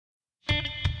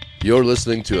You're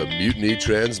listening to a Mutiny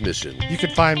Transmission. You can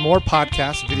find more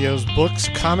podcasts, videos, books,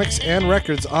 comics, and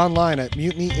records online at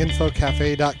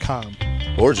mutinyinfocafe.com.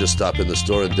 Or just stop in the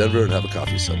store in Denver and have a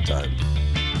coffee sometime.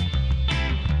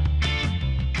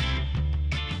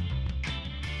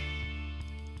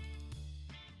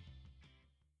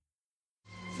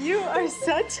 You are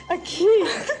such a geek.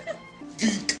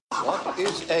 What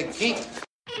is a geek?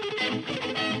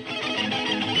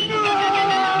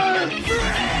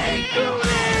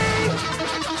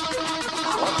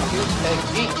 What is a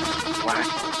geek? What?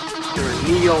 You're a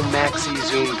neo-maxi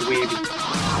zoom dweeby.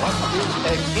 What is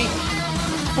a geek?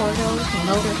 Portals,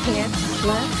 motorhead,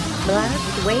 blood,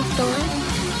 waste stories,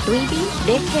 dweeby,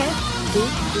 dickhead,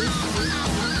 geek.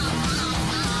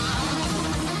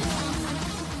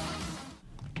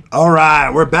 All right,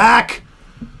 we're back.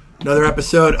 Another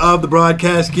episode of the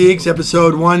Broadcast Geeks,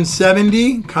 episode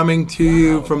 170, coming to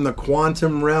you from the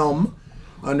Quantum Realm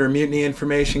under Mutiny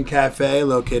Information Cafe,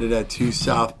 located at 2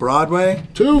 South Broadway,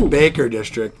 Baker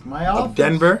District of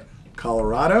Denver,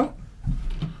 Colorado.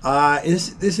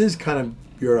 This is kind of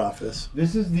your office.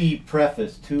 This is the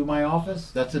preface to my office.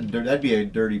 That'd be a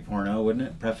dirty porno, wouldn't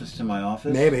it? Preface to my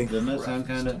office. Maybe. Doesn't that sound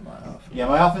kind of? Yeah,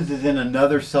 my office is in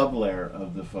another sublayer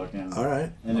of the fucking. All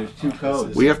right. And there's 2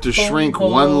 codes. We have to shrink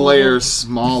one layer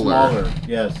smaller.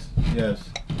 Yes.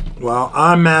 Well,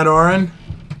 I'm Matt Oren.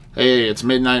 Hey, it's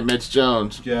Midnight Mitch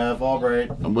Jones. Jeff Albright.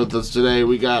 And with us today,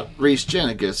 we got Reese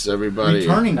Genicus, everybody.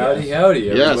 Returning Howdy, guest. howdy,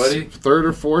 everybody. Yes, 3rd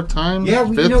or 4th time? Yeah,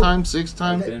 5th time, 6th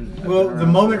time? Well, the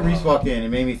moment Reese walked in, it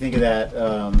made me think of that.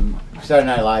 Saturday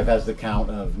Night Live has the count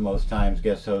of most times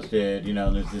guest hosted. You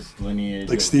know, there's this lineage.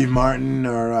 Like Steve Martin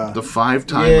or... the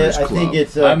 5-Timers Club. I think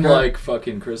it's... I'm like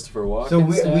fucking Christopher Walken. So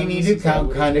we need to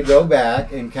kind of go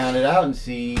back and count it out and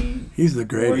see... He's the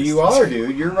greatest. Where you are,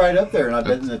 dude. You're right up there. And I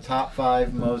bet in the top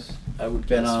 5 most... I would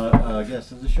been on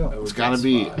guest of the show. It's got to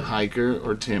be Hiker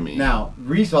or Timmy. Now,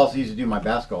 Reese also used to do my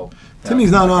basketball.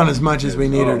 Timmy's not on as much as we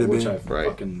need her to which be. I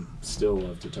fucking still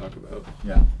love to talk about.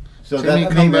 Yeah. So Timmy,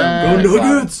 that come back. Go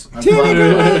Nuggets! Timmy,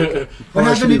 come back! What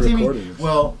happened to Timmy? This.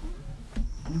 Well,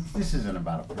 this isn't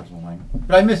about a personal thing.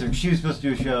 But I miss her. She was supposed to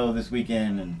do a show this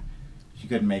weekend, and she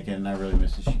couldn't make it, and I really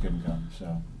missed it. She couldn't come,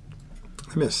 so...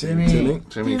 I miss you, Timmy.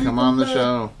 Timmy, come on the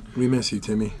show. We miss you,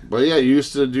 Timmy. Well, yeah, you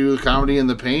used to do comedy in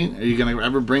the paint. Are you going to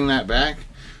ever bring that back?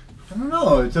 I don't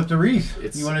know. It's up to Reese.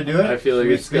 You want to do it? I feel like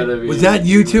it's got to be... Was that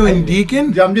you two and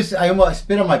Deacon? I almost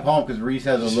spit on my palm because Reese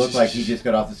has a look like he just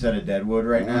got off the set of Deadwood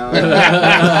right now.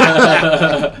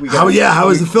 How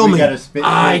was the filming? We got a spit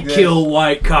I kill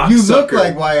white cocksucker. You look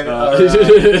like Wyatt. Who's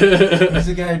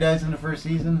the guy who dies in the first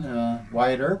season?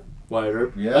 Wyatt Earp? Wyatt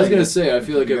Earp? Yeah, I was going to say, I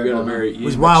feel like I've got a very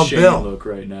was Ian Wild McShane Bill. look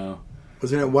right now.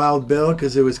 Wasn't it Wild Bill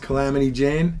because it was Calamity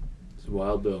Jane? It's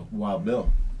Wild Bill. Wild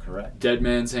Bill, correct. Dead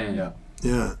Man's Hand. Yeah.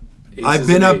 Yeah. Aces I've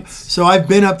been and up. eights, So I've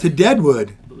been up to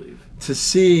Deadwood I believe. to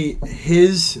see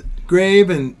his grave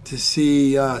and to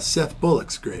see Seth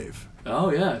Bullock's grave.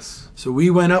 Oh, yes. So we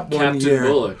went up one Captain year.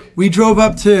 Bullock. We drove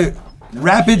up to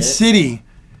Rapid City.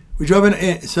 We drove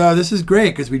in. So this is great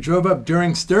because we drove up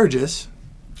during Sturgis,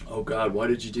 Oh, God, why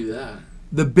did you do that?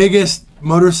 the biggest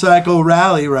motorcycle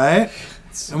rally, right?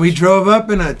 And we drove up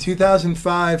in a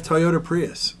 2005 Toyota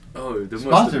Prius. Oh, that must have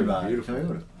Sponsored been by beautiful.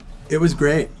 Toyota. It was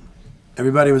great.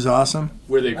 Everybody was awesome.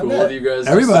 Were they cool with you guys?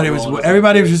 Everybody Just rolling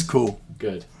up was in just cool.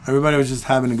 Good. Everybody was just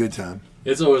having a good time.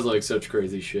 It's always like such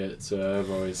crazy shit, so I've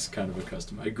always kind of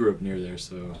accustomed. I grew up near there,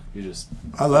 so you just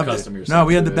I loved accustom it. yourself No,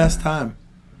 we had to the it. best time.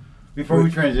 Before we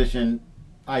transition,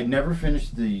 I never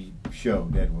finished the show,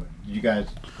 Deadwood. Did you guys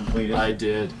complete it? I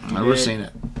did. Never seen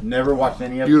it. Never watched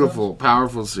any episodes? Beautiful,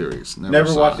 powerful series. Never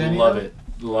saw watched it. any? Love it.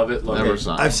 Love it. Love Never it.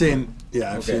 saw it. I've seen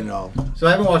Okay. it all. So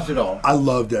I haven't watched it all. I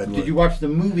love Deadwood. Did you watch the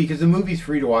movie? Because the movie's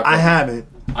free to watch. I haven't.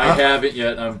 I haven't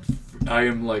yet. I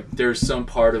am like, there's some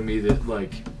part of me that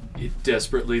like, it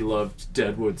desperately loved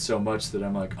Deadwood so much that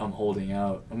I'm like, I'm holding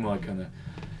out. I'm like gonna,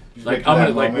 like, I'm gonna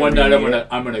like one night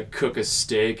I'm gonna cook a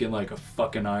steak in like a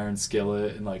fucking iron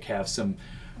skillet and like have some,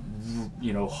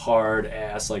 you know, hard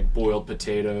ass like boiled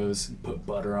potatoes and put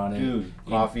butter on it. Dude,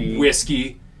 coffee,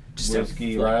 whiskey. Just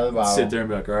whiskey have, right out of the bottle. Sit there and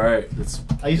be like, all right,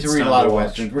 I used to read a lot of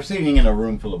westerns. We're sitting in a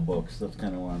room full of books. That's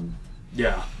kind of what I'm.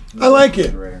 Yeah. I like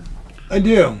it. I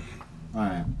do. All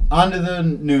right. On to the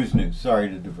news. Sorry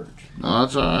to diverge. No,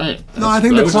 that's all right. No, I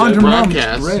think the That's Quantum Realm is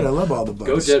broadcast. great. I love all the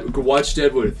books. Go watch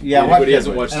Deadwood. If Yeah, anybody watch hasn't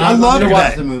Deadwood. watched And Deadwood. I love to watch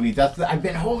that. the movie. I've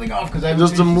been holding off because I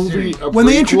Is the movie a When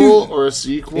they prequel introduce- or a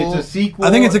sequel? It's a sequel.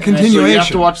 I think it's a and So continuation. you have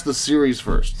to watch the series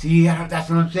first. See, that's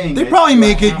what I'm saying. They probably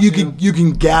make it. You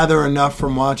can gather enough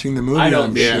from watching the movie. I don't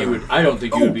I'm think sure. you would. I don't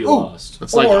think you would be lost.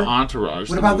 It's like Or, Entourage.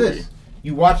 What the about movie. this?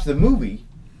 You watch the movie,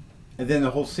 and then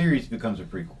the whole series becomes a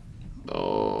prequel.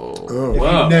 Oh. Oh. If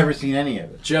Wow. you've never seen any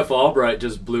of it. Jeff Albright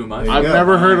just blew my There you I've go.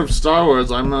 never heard of Star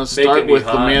Wars. I'm going to start Making me with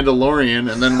The hot.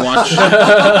 Mandalorian and then watch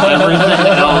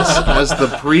everything else as the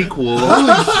prequel.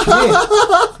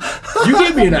 You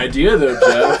gave me an idea though,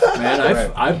 Jeff. Man,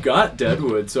 Right. I've got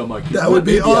Deadwood, so I'm like, That would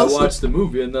be maybe awesome. I'll watch the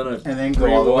movie and then I then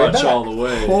go all the way rewatch back. all the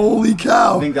way. Holy I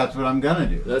cow. think that's what I'm gonna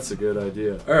do. That's a good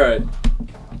idea. All right,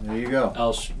 There you go.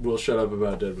 we'll shut up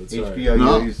about Deadwood. Sorry. HBO,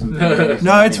 No. you use some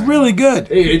No, it's really good.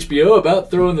 Hey, HBO about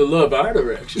throwing the love our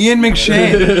direction. Ian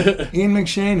McShane. Ian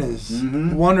McShane is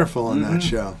Mhm. wonderful in that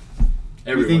show.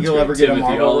 Everyone's think you'll great. ever get a Timothy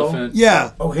Marvel role? Oliphant.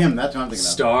 Yeah, Oh, him. That's what I'm thinking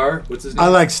of. Star. What's his name? I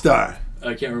like Star.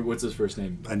 I can't remember what's his first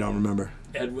name. I don't remember.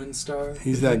 Edwin Starr.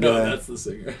 He's that No, guy. that's the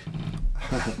singer.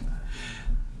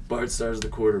 Bart Starr's the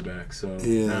quarterback. So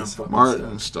He now I'm is. fucking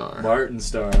Martin stuck. Starr. Martin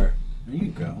Starr. There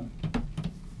you go.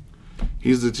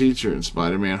 He's the teacher in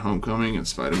Spider-Man Homecoming and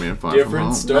Spider-Man Far From Different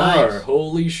Home. star. Nice.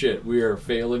 Holy shit, we are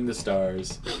failing the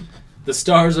stars. The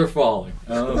stars are falling.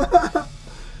 I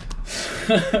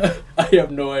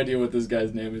have no idea what this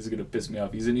guy's name is. Going to piss me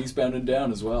off. He's in Eastbound and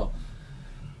Down as well.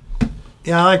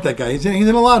 Yeah, I like that guy. He's in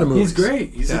a lot of movies. He's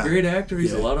great. He's Yeah. a great actor.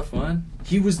 He's a lot of fun.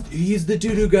 He's the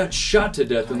dude who got shot to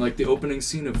death in like the opening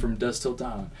scene of From Dusk Till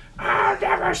Dawn. I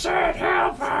never said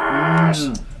help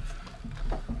us.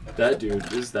 That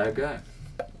dude is that guy.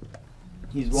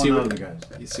 He's one See of what- the guys.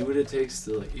 You see what it takes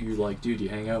to dude, you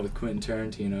hang out with Quentin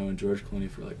Tarantino and George Clooney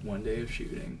for like one day of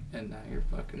shooting, and now you're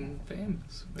fucking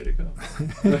famous. Way to go.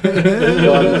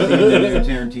 Well, I haven't seen the new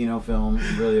Tarantino film.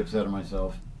 I'm really upset at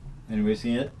myself. Anybody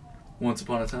seen it? Once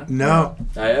Upon a Time? No.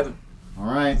 I haven't. All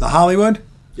right. The Hollywood?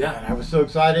 Yeah. I was so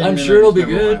excited. I'm and then sure I it'll just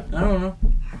be never good. went. I don't know.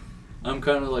 I'm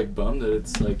kind of like bummed that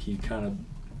it's like he kind of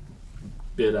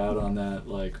bit out on that.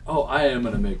 Like, oh, I am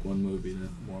gonna make more movie than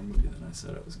I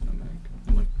said I was gonna make.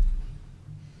 I'm like,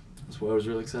 that's why I was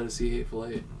really excited to see Hateful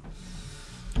Eight.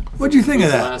 What'd you think of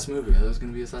His that? last movie. That was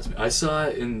gonna be his last movie. I saw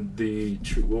it in the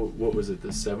what was it?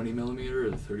 The 70 millimeter or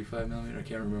the 35 millimeter? I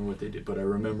can't remember what they did, but I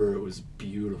remember it was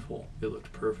beautiful. It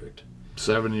looked perfect.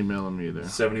 70 millimeter.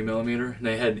 70 millimeter. And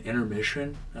they had an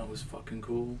intermission. That was fucking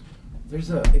cool. There's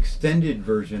an extended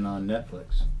version on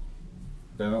Netflix.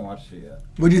 I haven't watched it yet.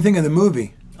 What'd you think of the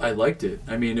movie? I liked it.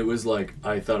 I mean, it was like,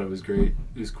 I thought it was great.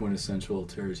 It was quintessential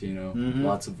Tarantino. Mhm.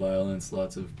 Lots of violence,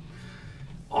 lots of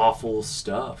awful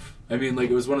stuff. I mean, like,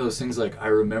 it was one of those things, like, I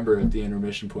remember at the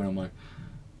intermission point, I'm like,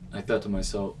 I thought to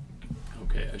myself,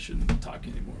 okay, I shouldn't talk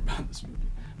anymore about this movie.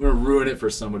 I'm going to ruin it for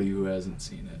somebody who hasn't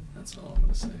seen it. That's all I'm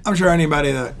going to say. I'm sure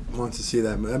anybody that wants to see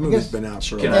that movie's guess- been out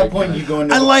for a Can while. At that point, you go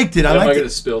into. I liked it. Am I I liked going to it.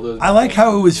 spill those? I like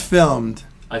how it was filmed.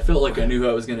 I felt like I knew how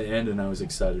it was going to end, and I was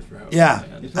excited for how it Yeah. was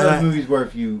going to It's end. one of those movies where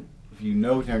if you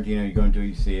know Tarantino, you go into it,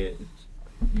 you see it,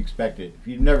 you expect it. If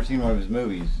you've never seen one of his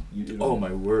movies, it'll Oh,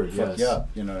 my word, fuck yes. you up.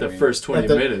 You know what The I mean? first 20 At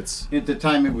the- minutes. At the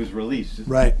time it was released,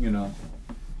 Right. You know,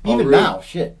 Oh, even really? now,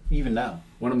 even now.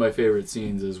 One of my favorite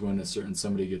scenes is when a certain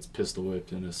somebody gets pistol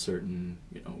whipped in a certain,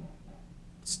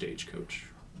 stagecoach,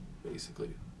 basically.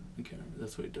 I can't remember.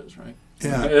 That's what he does, right?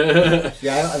 Yeah.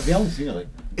 Yeah, I've only seen it like.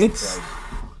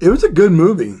 It was a good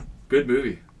movie. Good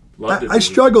movie. Loved it. I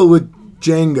struggle with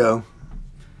Django.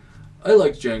 I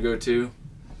liked Django too.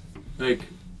 Like,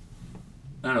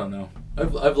 I don't know.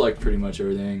 I've liked pretty much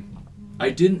everything. I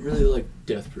didn't really like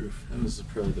Death Proof. That was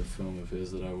probably the film of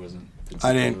his that I wasn't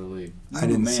particularly. I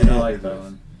didn't man, see I it. like that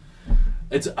one.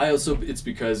 It's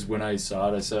because when I saw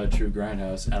True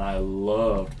Grindhouse, and I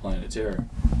loved Planet Terror.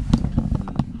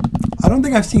 I don't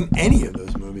think I've seen any of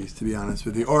those movies, to be honest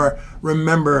with you, or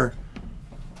remember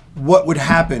what would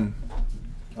happen.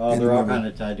 Oh, in they're the all movie. kind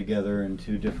of tied together in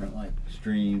two different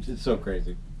streams. It's so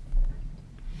crazy.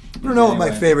 I don't know what my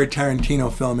Anyway. favorite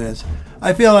Tarantino film is.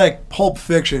 I feel like Pulp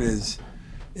Fiction is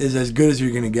as good as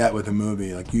you're going to get with a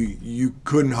movie. Like you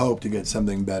couldn't hope to get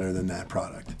something better than that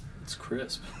product. It's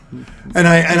crisp. And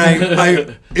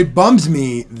I it bums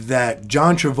me that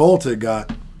John Travolta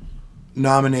got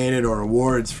nominated or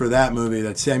awards for that movie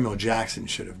that Samuel Jackson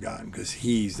should have gotten, because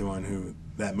he's the one who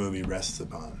that movie rests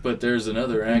upon. But there's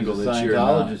another He's angle a that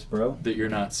Scientologist, bro. you're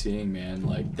not seeing, man.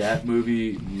 Like, that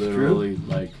movie literally,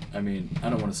 like, I mean, I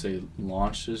don't want to say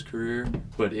launched his career,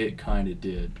 but it kind of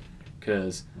did,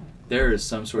 because there is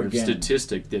some sort Again. of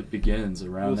statistic that begins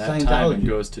around With that time and Scientology.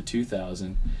 goes to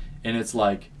 2000, and it's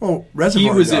like Oh, he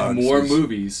Reservoir was Dogs in more is-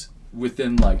 movies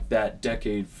within like that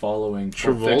decade following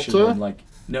Pulp Fiction Travolta? than like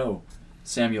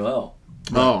Samuel L.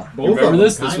 Oh. Both You of remember them,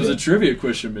 this? This kinda. was a trivia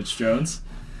question, Mitch Jones.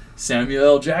 Samuel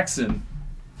L. Jackson.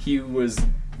 He was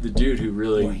the dude who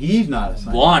really Well, he's not a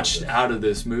Scientologist. launched out of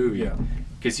this movie. Yeah.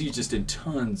 Because he's just in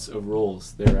tons of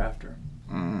roles thereafter.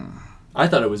 I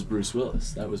thought it was Bruce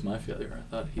Willis. That was my failure. I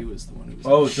thought he was the one who was.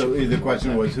 Oh, so the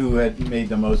question was who had made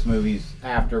the most movies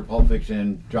after Pulp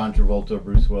Fiction? John Travolta,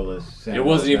 Bruce Willis. It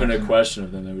wasn't even a question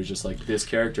of them. It was just like this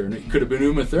character, and it could have been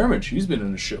Uma Thurman. She's been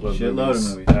in a shitload of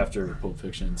movies after Pulp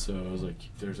Fiction. So I was like,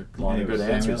 there's a lot of good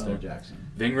answers there.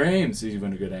 Ving Rhames is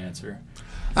even a good answer.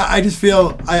 I just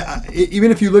feel,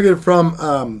 even if you look at it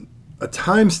from a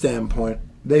time standpoint,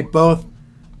 they both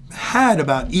had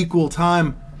about equal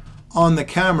time on the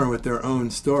camera with their own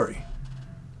story.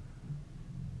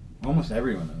 Almost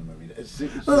everyone in the movie.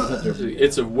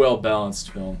 It's a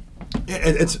well-balanced film.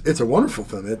 It's a wonderful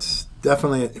film. It's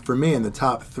definitely, for me, in the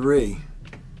top 3,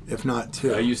 if not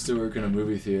 2. I used to work in a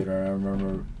movie theater, and I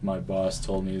remember my boss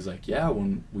told me, he's like, yeah,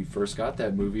 when we first got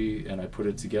that movie and I put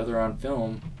it together on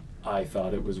film, I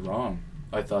thought it was wrong.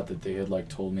 I thought that they had like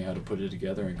told me how to put it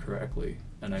together incorrectly,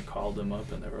 and I called them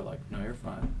up, and they were like, "No, you're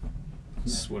fine.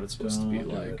 This is what it's supposed to be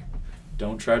like.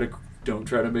 Don't try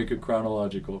to make it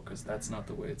chronological, because that's not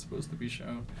the way it's supposed to be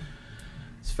shown."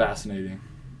 It's fascinating.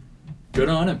 Good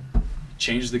on him.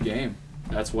 Changed the game.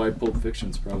 That's why Pulp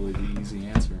Fiction's probably the easy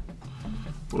answer.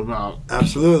 What about?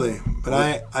 Absolutely, but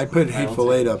I put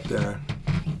Hateful Eight up there.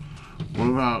 What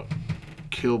about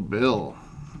Kill Bill?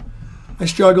 I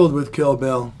struggled with Kill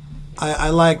Bill. I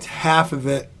liked half of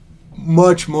it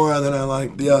much more than I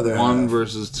liked the other 1 half.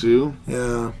 versus 2?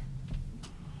 Yeah.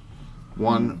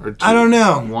 1 or 2? I don't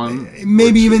know. 1.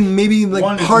 Maybe like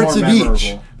one parts of memorable.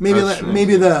 each. Maybe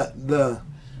the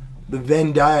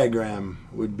Venn diagram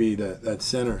would be that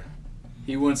center.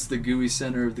 He wants the gooey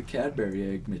center of the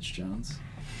Cadbury egg, Mitch Jones.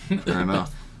 Fair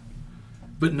enough.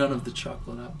 But none of the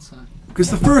chocolate outside.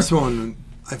 Because the first one,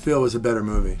 I feel, was a better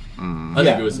movie. I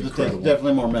think it was incredible.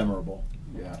 Definitely more memorable.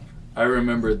 Yeah. I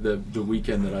remember the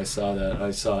weekend that I saw that.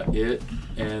 I saw it,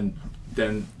 and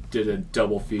then did a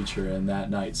double feature, and that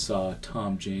night saw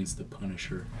Tom Jane's The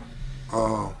Punisher.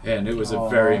 Oh. And it was a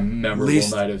very memorable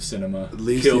night of cinema. At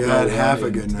least Kill you had Bill half a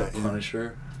 1 good and night. The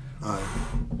Punisher.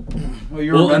 Well,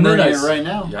 you're remembering it right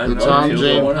now. Yeah, I The know. Tom Kill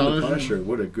Jane Bill 1 and The Punisher. Punisher.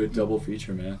 What a good double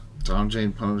feature, man. Tom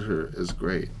Jane Punisher is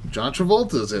great. John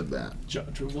Travolta's in that. John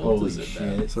Travolta's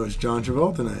in that. So it's John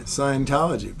Travolta night.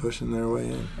 Scientology pushing their way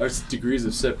in. Our degrees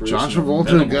of separation. John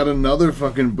Travolta got another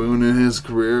fucking boon in his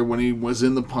career when he was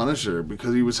in The Punisher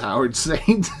because he was Howard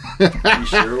Saint. He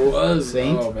sure was.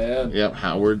 Saint? Oh, man. Yep,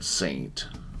 Howard Saint.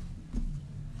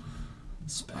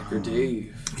 Spacker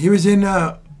Dave. He was in,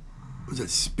 was it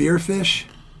Spearfish?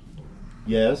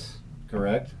 Yes,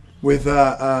 correct. With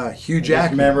Hugh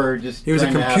Jackman. Remember, he was a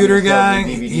trying to have computer him sell guy.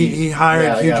 the DVDs. He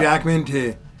hired Hugh Yeah. Jackman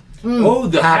to Oh,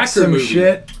 the hack hacker some movie.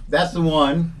 shit. That's the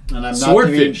one. And I'm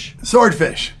Swordfish.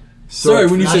 Swordfish. Sorry,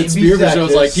 when you said Not to be Spearfish, I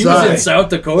was like, he was Sorry. in South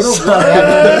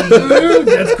Dakota? Dude,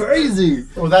 that's crazy.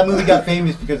 Well, that movie got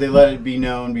famous because they let it be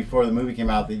known before the movie came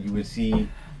out that you would see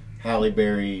Halle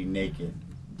Berry naked,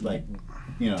 like,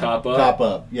 you know, Top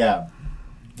up? yeah.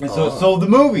 And so it sold the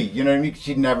movie. You know what I mean? 'Cause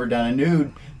she'd never done a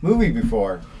nude movie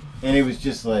before, and it was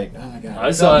just like, oh my god,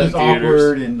 I saw it in felt theaters.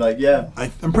 awkward and like, yeah.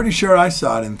 I'm pretty sure I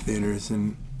saw it in theaters,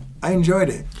 and I enjoyed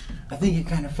it. I think it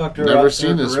kind of fucked her Never up,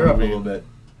 seen her this career up a movie. little bit.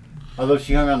 Although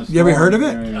she hung on the. You ever storm, heard of it?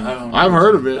 you know what I mean? I don't know. I've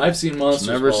heard of it. I've seen Monsters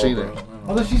Never Ball, seen bro. it. I don't know.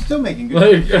 Although she's still making good.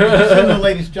 Like- She's in the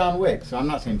latest John Wick, so I'm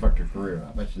not saying fucked her career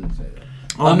up. I shouldn't say that.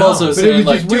 I'm no. also But it saying, was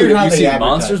like, just dude, weird how have you they seen advertised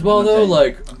Monsters it, Ball, I'm though? saying.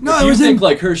 Like, No, if it you was think, in-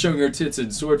 like, her showing her tits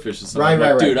in Swordfish or something, Right, I'm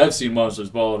like, right, dude, right. I've seen Monsters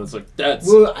Ball, and it's like, that's...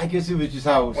 Well, I guess it was just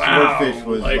how Wow, Swordfish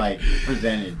was like-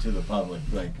 presented to the public,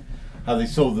 like how they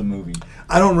sold the movie.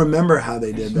 I don't remember how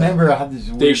they did that. Remember how this?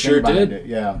 They weird sure thing behind did. It.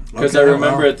 Yeah. Because Okay, I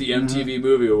remember well. at the MTV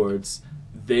Movie Awards,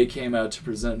 they came out to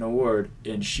present an award,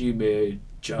 and she made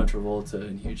John Travolta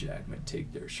and Hugh Jackman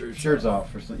take their shirts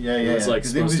off. For some, yeah. It was, like,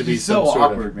 'Cause supposed to be just so some sort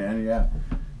of- awkward, man. Yeah.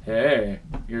 Hey,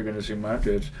 you're gonna see my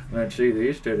tits when I see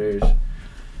these titties.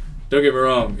 Don't get me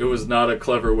wrong, it was not a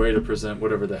clever way to present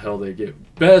whatever the hell they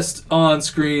get. Best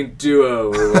on-screen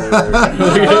duo or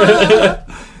whatever.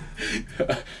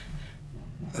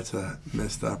 That's a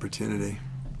missed opportunity.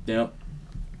 Yep.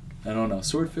 I don't know.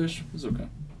 Swordfish was okay.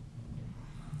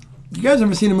 You guys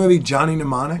ever seen a movie Johnny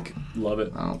Mnemonic? Love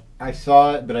it. Oh. I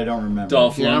saw it, but I don't remember.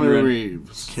 Dolph Keanu Lundgren.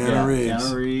 Reeves. Keanu Reeves.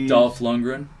 Keanu Reeves. Dolph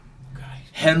Lundgren.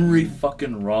 Henry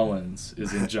fucking Rollins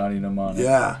is in Johnny Mnemonic.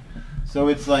 Yeah. So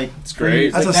it's like It's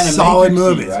great. That's a kinda solid Matrix-y,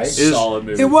 movie. right? Solid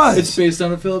movie. It was. It's based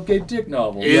on a Philip K. Dick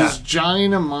novel. Yeah. Is Johnny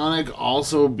Mnemonic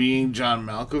also being John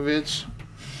Malkovich?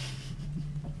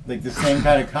 Like the same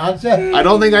kind of concept. I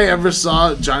don't think I ever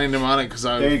saw Johnny Mnemonic because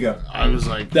There you go. I was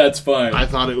like, That's fine. I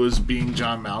thought it was being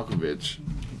John Malkovich.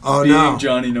 Oh Being no.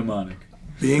 Johnny Mnemonic.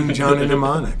 Being Johnny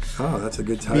Mnemonic. Oh, that's a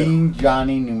good title. Being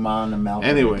Johnny Mnemonic.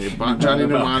 Anyway, Johnny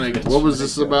Mnemonic. What was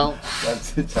this about?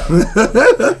 That's the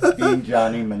title. Being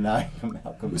Johnny Mnemonic.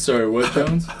 Sorry, what,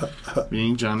 Jones?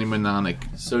 Being Johnny Mnemonic.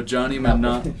 So Johnny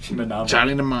Mnemonic.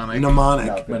 Johnny Mnemonic.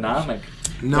 Mnemonic. Mnemonic.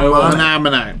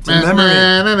 Mnemonic. It's a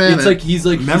memory. It's like he's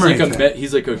Memory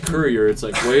like a courier. It's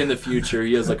like way in the future.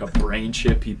 He has like a brain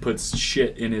chip. He puts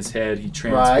shit in his head. He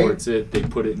transports it. They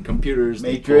put it in computers.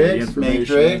 They pull the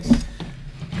information.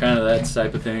 Kind of that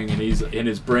type of thing. And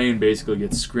his brain basically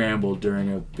gets scrambled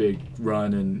during a big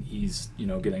run, and he's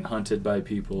getting hunted by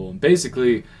people. And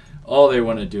basically, all they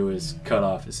want to do is cut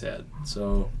off his head.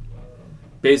 So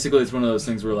basically, it's one of those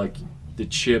things where like the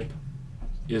chip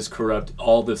is corrupt.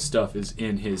 All this stuff is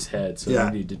in his head, so they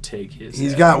need to take his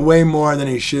He's head. got way more than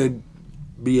he should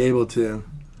be able to.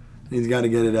 He's got to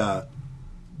get it out.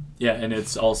 Yeah, and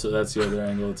it's also, that's the other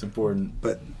angle. It's important.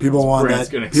 But people want brain's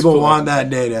that. gonna People explode. want that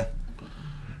data.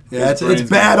 Yeah, His it's brain's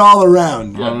bad gonna- all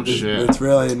around. Oh, shit. It's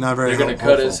really not very. They're gonna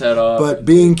helpful. cut his head off. But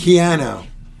being Keanu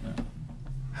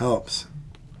helps.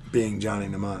 Being Johnny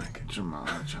Mnemonic. Johnny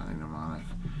Mnemonic.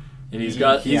 And he's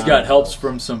got helps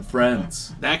from some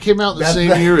friends, That came out the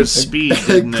same year as Speed,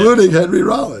 didn't it? Including Henry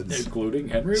Rollins. including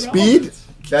Henry Speed? Rollins.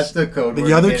 That's the code. The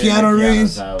word other to get into Keanu Keanu's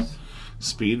Reeves? house.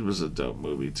 Speed was a dope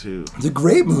movie, too. It's a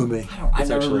great movie. I It's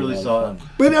never actually really a lot saw of it. fun.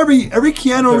 But every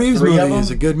Keanu There Reeves three of movie is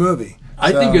them? a good movie.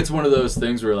 I So- think it's one of those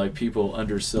things where like people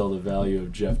undersell the value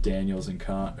of Jeff Daniels in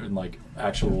like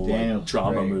actual Daniels like,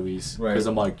 drama great. movies. Right. Because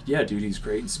I'm like, yeah, dude, he's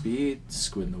great in Speed,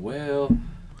 Squid and the Whale.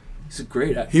 He's a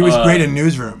great. He was great in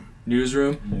Newsroom.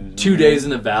 Newsroom. 2 Days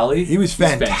in the Valley. He was He's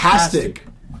fantastic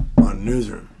on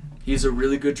Newsroom. He's a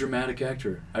really good dramatic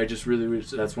actor. I just really wish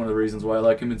that's one of the reasons why I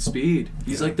like him in Speed.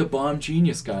 He's like the bomb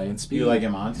genius guy in Speed. You like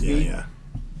him on Yeah, Speed? yeah.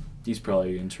 He's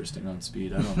probably interesting on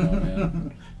Speed. I don't know,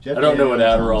 man. Jeff I don't know what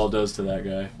Daniels Adderall on- does to that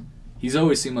guy. He's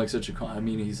always seemed like such a. I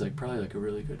mean, he's like probably like a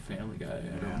really good family guy.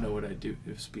 I don't know what I'd do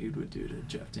if Speed would do to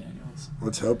Jeff Daniels.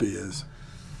 Let's hope he is.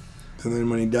 So then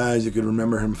when he dies, you could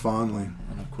remember him fondly.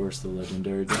 And of course, the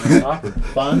legendary Dennis Hopper.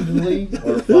 Fondly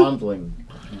or fondling?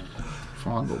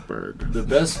 Fondleberg. The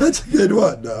best. That's a good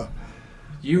one, though.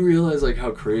 You realize like how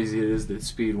crazy it is that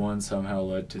Speed 1 somehow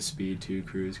led to Speed 2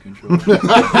 Cruise Control. It's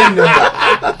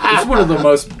one of the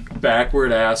most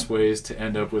backward ass ways to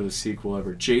end up with a sequel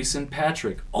ever. Jason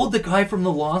Patrick. Oh, the guy from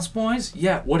the Lost Boys?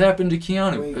 Yeah. What happened to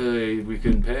Keanu? We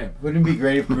couldn't pay him. Wouldn't it be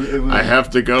great if it was... I have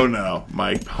to go now.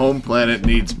 My home planet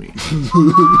needs me.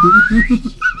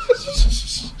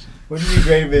 Wouldn't it be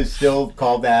great if it's still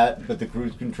called that, but the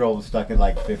cruise control was stuck at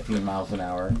like 15 miles an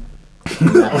hour?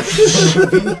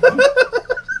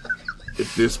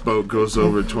 If this boat goes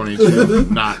over 22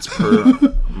 knots per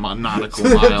nautical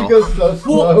They have to mile. go so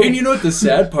slow. Well, and you know what the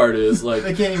sad part is? Like,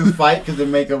 They can't even fight because they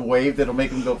make a wave that'll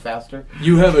make them go faster.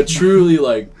 you have a truly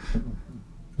like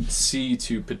C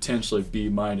to potentially B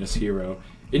minus hero,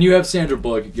 and you have Sandra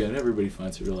Bullock again. Everybody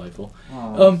finds her delightful.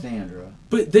 Oh, Sandra.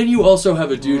 But then you also have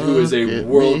a dude who is Look a at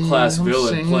world class me, I'm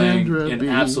villain playing Sandra an Bee.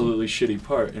 absolutely shitty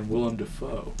part in Willem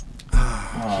Dafoe.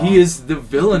 He is the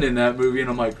villain in that movie, and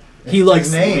I'm like, he It's likes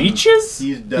his name. leeches.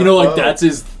 He's You know, like Dafoe. that's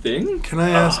his thing. Can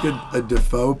I ask a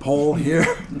Defoe poll here?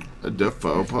 A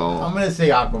Defoe I'm Paul. gonna say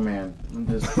Aquaman. I'm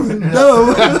just...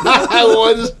 No.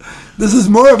 This is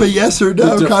more of a yes or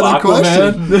no The kind of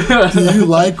question. Defoe Do you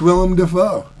like Willem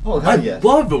Dafoe? Oh, I hell yeah.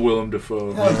 love the Willem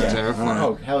Dafoe. Hell man. yeah. Terrifying.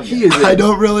 Oh, hell yeah. He is. I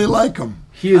don't really like him.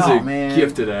 He is Oh, a man.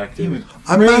 gifted actor. He was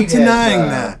I'm not great denying as,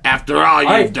 that. After all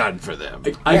I- you've done for them.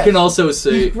 I Yes. can also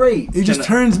say He's great. He just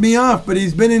Can I- turns me off, but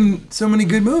he's been in so many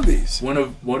good movies. one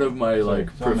of my like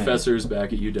so many. professors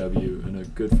back at UW and a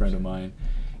good friend of mine,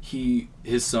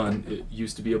 his son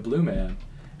used to be a blue man,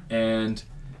 and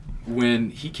when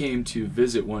he came to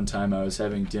visit one time, I was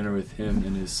having dinner with him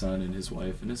and his son and his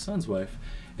wife and his son's wife,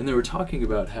 and they were talking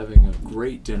about having a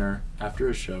great dinner after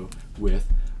a show with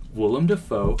Willem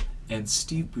Dafoe and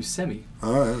Steve Buscemi.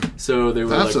 All right. So they were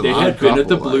That's like, an they odd had been at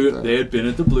the couple Blue, like that. they had been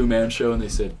at the Blue Man show, and they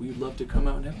said, we'd love to come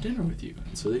out and have dinner with you.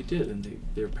 And so they did, and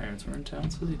their parents were in town,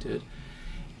 so they did.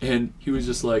 And he was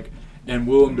just like, and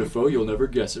Willem Dafoe, you'll never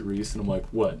guess it, Reese. And I'm like,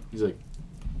 what? He's like,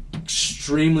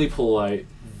 extremely polite,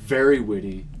 very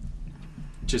witty,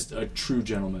 just a true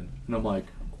gentleman. And I'm like,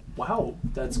 wow,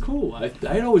 that's cool.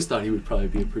 I'd always thought he would probably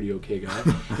be a pretty okay guy.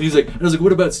 And he's like, and I was like,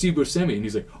 what about Steve Buscemi? And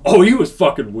he's like, oh, he was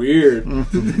fucking weird. And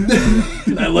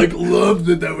I like loved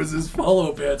that was his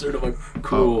follow-up answer. And I'm like,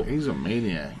 cool. Oh, he's a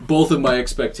maniac. Both of my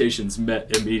expectations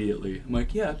met immediately. I'm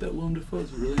like, yeah, I bet Willem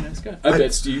Dafoe's a really nice guy. I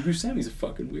bet Steve Buscemi's a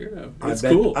fucking weirdo. I It's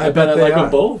bet- cool. I I bet I bet like they them are.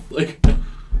 both. Like,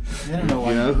 I don't know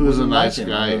why You know who's a wouldn't nice like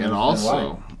him. guy I don't and understand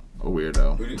also a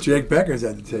weirdo? Jake Becker's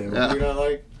at the table. Yeah. why. You know,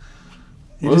 like,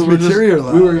 He just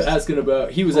materialized. We were asking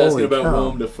about. He was asking Holy about cow.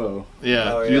 Willem Dafoe.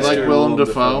 Yeah. Oh, Do you yeah. like Mr. Willem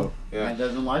Dafoe? Yeah. I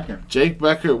doesn't like him. Jake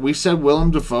Becker. We said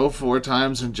Willem Dafoe 4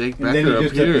 times, and Jake And Becker then he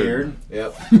just appeared.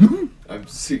 Yep. I'm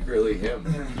secretly him.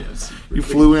 Yes. You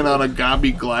flew in on a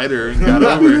Gobby glider and got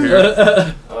over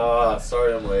here.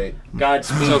 Sorry I'm late.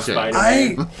 Godspeed, Okay.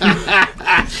 Spider-Man.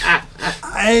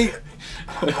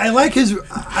 I like his.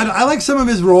 I like some of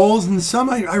his roles, and some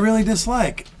I really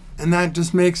dislike, and that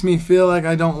just makes me feel like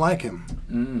I don't like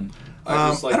him. I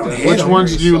just like I don't that hate Which him.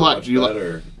 ones do you so like? much Do you like?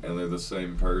 better, and they're the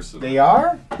same person. They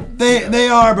are? They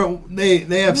are, but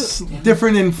they have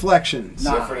different inflections.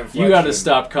 Nah. Different inflection. You got to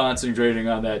stop concentrating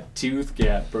on that tooth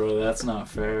gap, bro. That's not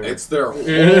fair. It's their whole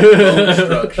bone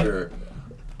structure.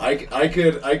 I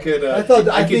could I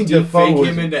think Dafoe fake was-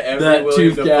 him into every that Willem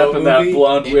tooth Dafoe gap and that movie,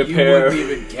 blonde and whip you hair. wouldn't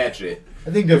even catch it. I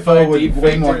think If I Dafoe was deep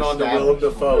way faked more him onto Willem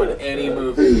established. Dafoe in any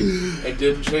movie and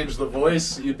didn't change the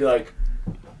voice, you'd be like,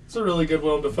 "It's a really good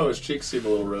Willem Dafoe. His cheeks seem a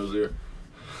little rosier."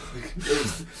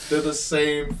 They're the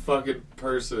same fucking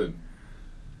person.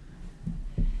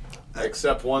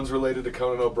 Except one's related to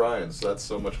Conan O'Brien, so that's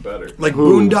so much better. Like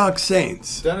Who? Boondock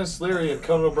Saints. Dennis Leary and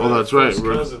Conan O'Brien Oh, that's are right. first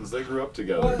cousins. They grew up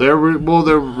together. They're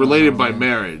related by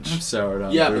marriage. I'm soured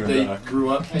on Yeah, but they Boondock.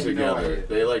 grew up Had no together. idea.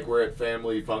 They like were at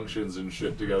family functions and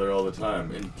shit together all the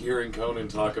time. And hearing Conan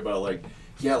talk about like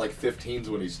 15's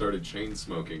when he started chain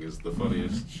smoking is the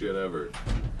funniest shit ever.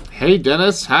 Hey,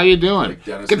 Dennis, how you doing? Like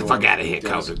Dennis Get the going- fuck out of here,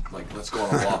 Dennis, Conan. Like, let's go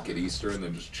on a walk at Easter and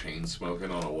then just chain smoking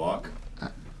on a walk.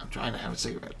 I'm trying to have a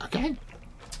cigarette. Okay.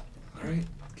 All right,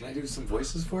 can I do some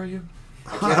voices for you?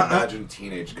 I can't imagine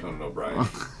teenage Conan O'Brien.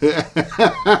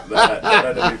 that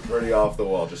had to be pretty off the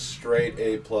wall. Just straight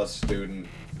A+ student,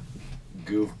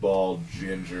 goofball,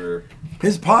 ginger.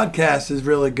 His podcast is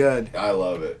really good. I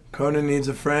love it. Conan Needs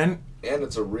a Friend. And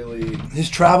it's a really... His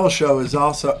travel show is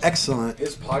also excellent.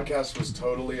 His podcast was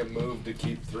totally a move to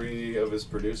keep 3 of his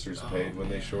producers paid when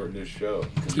they shortened his show.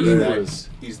 'Cause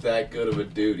he's that good of a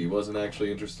dude. He wasn't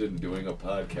actually interested in doing a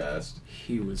podcast.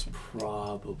 He was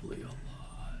probably a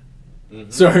lot.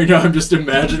 Mhm. Sorry, no, I'm just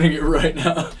imagining it right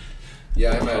now.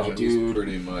 Yeah, I imagine dude, he's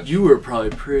pretty much... You were probably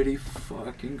pretty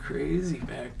fucking crazy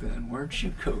back then, weren't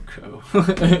you, Coco?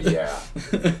 Yeah.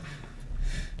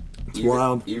 It's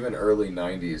wild. Even early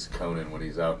 90s Conan, when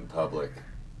he's out in public,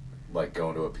 like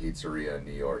going to a pizzeria in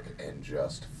New York and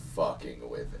just fucking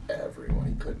with everyone.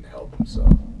 He couldn't help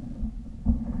himself.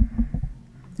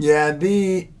 Yeah,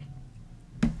 the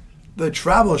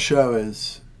travel show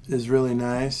is really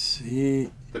nice. The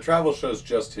travel show's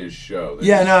just his show. They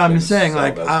Yeah, just- no, I'm they just saying, sell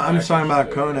like, that I'm just talking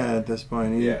package about shit, Conan yeah. at this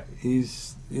point. Yeah.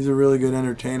 He's a really good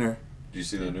entertainer. Did you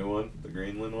see the new one? The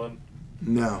Greenland one?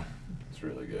 No. It's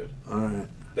really good. All right.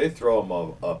 They throw them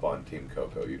all up on Team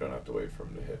Coco. You don't have to wait for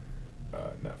them to hit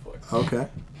Netflix. Okay.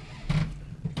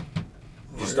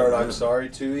 Did you start I'm Sorry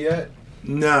 2 yet?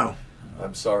 No.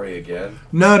 I'm Sorry Again?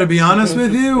 No, to be honest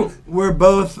with you, we're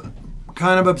both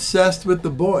kind of obsessed with The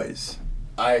Boys.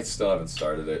 I still haven't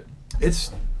started it.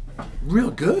 It's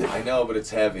real good. I know, but it's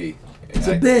heavy. It's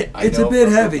I a bit know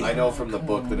from heavy. I know from the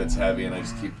book that it's heavy, and I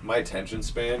just keep... My attention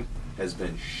span has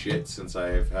been shit since I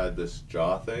have had this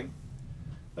jaw thing.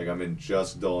 Like, I'm in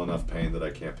just dull enough pain that I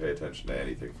can't pay attention to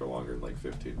anything for longer than, like,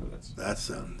 15 minutes. That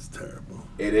sounds terrible.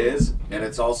 It is, and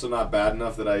it's also not bad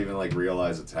enough that I even, like,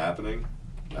 realize it's happening.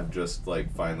 I've just,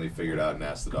 like, finally figured out and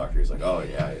asked the doctor. He's like, oh,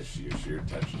 yeah, your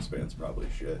attention span's probably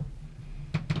shit.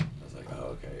 I was like,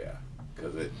 oh, okay, yeah.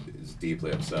 Because it is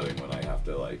deeply upsetting when I have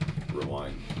to, like,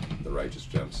 rewind The Righteous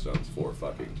Gemstones 4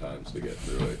 fucking times to get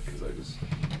through it, because I just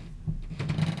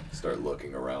start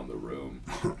looking around the room.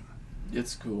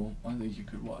 It's cool. I think you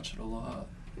could watch it a lot.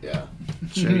 Yeah.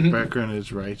 Jake Becker and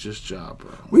his righteous job,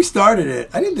 bro. We started it.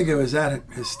 I didn't think it was that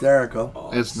hysterical. Oh,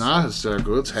 It's not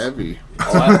hysterical. It's heavy.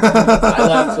 I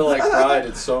laughed till I cried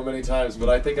it so many times, but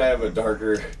I think I have a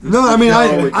darker... No, I mean,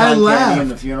 I in the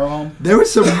laughed. funeral home. There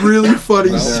was some really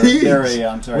funny scenes.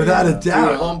 I'm sorry. Without a Dude,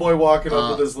 doubt. homeboy walking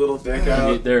up with his little dick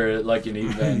out. They're like an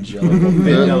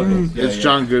evangelical. It's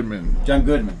John Goodman. John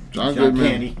Goodman. John Goodman.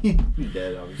 Candy. He's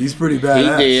dead, obviously. He's pretty He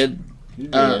badass. did.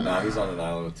 Nah, he's on an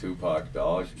island with Tupac,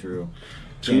 dog. True.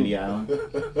 Candy Island.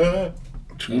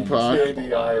 Tupac.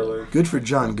 Candy Island. Good for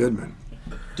John Goodman.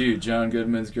 Dude, John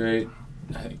Goodman's great.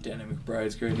 I think Danny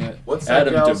McBride's great in it. What's that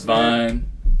Adam gal's Devine.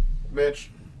 Mitch,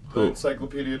 Who?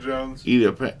 Encyclopedia Jones.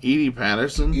 Edie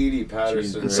Patterson. Edie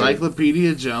Patterson.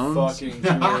 Encyclopedia Jones. Fucking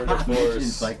tour de force.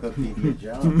 Encyclopedia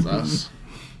Jones. Us.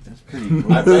 That's pretty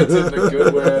cool. I bet it's in a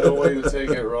good way. I don't want you to take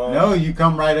it wrong. No, you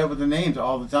come right up with the names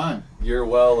all the time. Your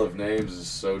well of names is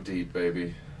so deep,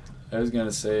 baby. I was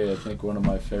gonna say, I think one of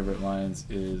my favorite lines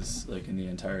is like in the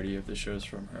entirety of the show's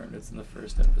from her, and it's in the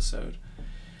first episode.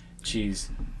 She's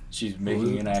she's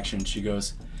making an action. She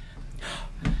goes,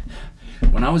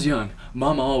 when I was young,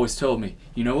 Mama always told me,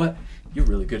 you know what? You're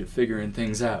really good at figuring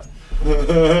things out.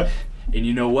 And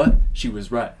you know what? She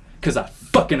was right. Because I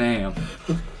fucking am.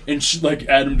 And she, like,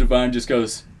 Adam Devine just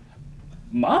goes,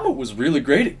 Mama was really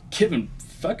great at giving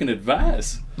fucking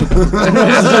advice. And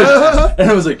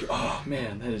I was like, oh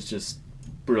man, that is just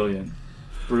brilliant.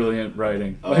 Brilliant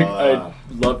writing. Like, I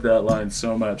love that line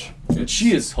so much. And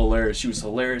she is hilarious. She was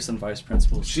hilarious in Vice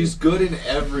Principals. She's good in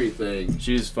everything.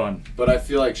 She's fun. But I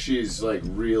feel like she's like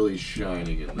really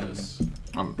shining in this.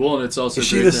 Well, and it's also Is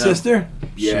she the sister?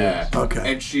 Yeah.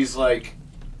 Okay. And she's like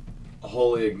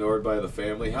wholly ignored by the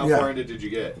family. How far into did you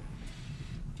get?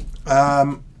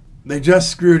 They just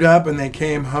screwed up and they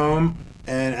came home,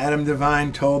 and Adam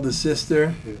Devine told the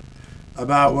sister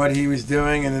about what he was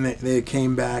doing, and then they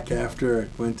came back after it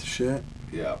went to shit.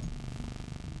 Yeah.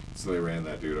 So they ran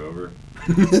that dude over.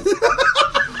 Dude,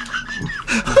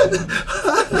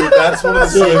 that's one of the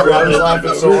scenes where I was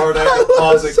laughing so hard I had to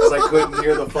pause it because I couldn't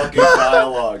hear the fucking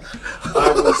dialogue.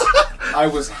 I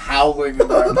was howling in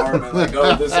my apartment like, oh,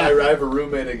 I have a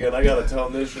roommate again. I gotta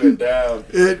tone this shit down.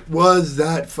 It was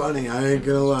that funny. I ain't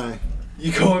gonna lie.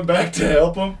 You going back to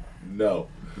help him? No.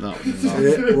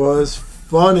 It was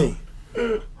funny.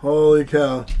 Holy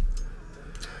cow.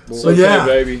 So yeah,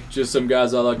 baby. Just some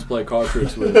guys I like to play card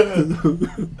tricks with.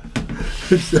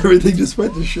 Everything just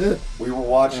went to shit. We were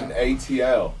watching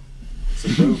ATL. It's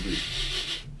a movie.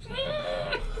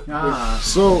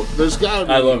 So there's gotta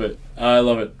be. I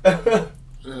love it.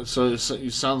 So it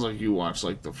sounds like you watched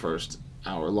like the first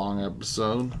hour-long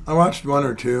episode. I watched one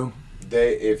or two.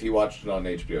 If you watched it on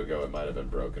HBO Go, it might have been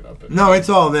broken up. No, it's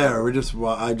all there. I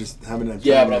just haven't had time.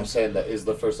 Yeah, but I'm saying that is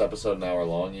the first episode an hour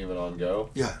long, even on Go?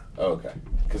 Yeah. Oh, okay.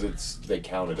 Because they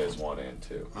count it as 1 and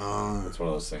 2. It's one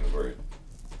of those things where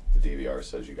the DVR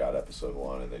says you got episode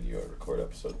 1 and then you record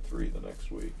episode 3 the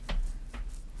next week.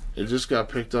 It just got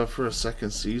picked up for a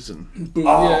second season.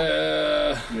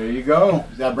 Yeah. There you go.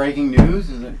 Is that breaking news?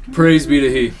 Is it? Praise be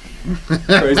to He.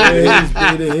 Praise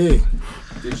be to He.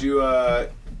 Did you,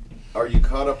 are you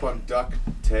caught up on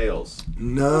DuckTales?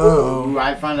 No. Ooh,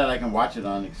 I found out I can watch it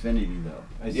on Xfinity, though.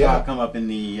 I saw it come up in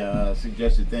the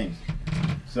suggested things.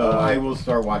 So I will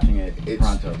start watching it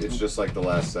pronto. It's just like the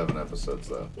last 7 episodes,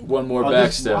 though. One more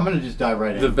backstep. I'm going to just dive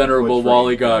right in. The Venerable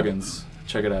Wally Goggins.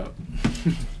 Check it out.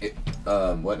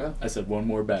 What now? I said one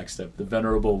more backstep. The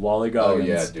Venerable Wally Goggins.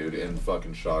 Oh, yeah, dude. In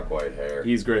fucking shock white hair.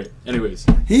 He's great. Anyways.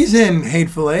 He's in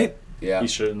Hateful Eight. Yeah. He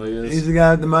certainly is. He's the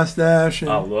guy with the mustache.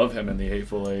 I love him in The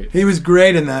Hateful Eight. He was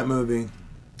great in that movie.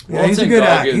 Yeah, he's a good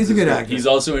actor. He's a good actor. He's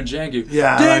also in Django.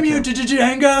 Yeah, Damn you to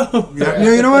Django!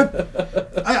 Yeah, you know what?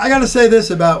 I got to say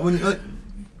this about when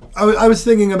I was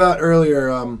thinking about earlier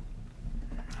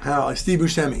how like Steve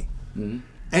Buscemi,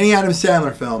 any Adam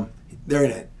Sandler film, they're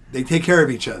in it. They take care of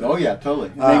each other. Oh yeah, totally.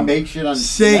 They make shit on.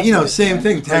 Same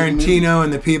thing. Tarantino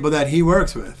and the people that he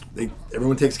works with,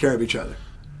 everyone takes care of each other.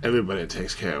 Everybody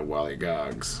takes care of Wally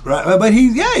Goggs. Right, but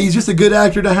he's just a good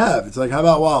actor to have. It's like, how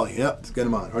about Wally? Yep, let's get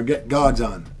him on. Or get Goggs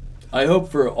on. I hope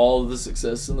for all the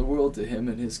success in the world to him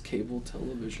and his cable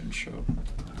television show.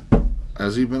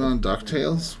 Has he been on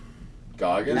DuckTales?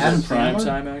 Goggins? Adam Prime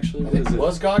Time, actually?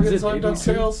 Was Goggins on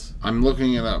DuckTales? I'm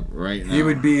looking it up right now. He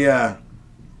would be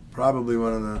probably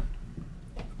one of the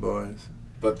boys.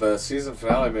 But the season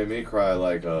finale made me cry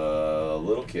like a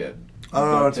little kid.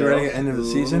 Oh, it's already the end of the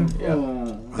season? Yeah.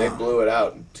 They blew it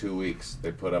out in 2 weeks.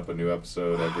 They put up a new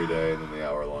episode every day and then the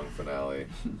hour-long finale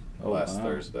last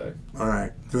Thursday. All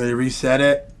right. Do they reset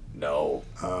it? No.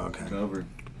 Oh, okay. It's over.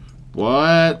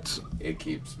 What? It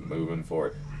keeps moving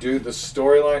forward. Dude, the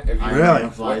storyline...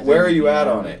 Really? Where are you at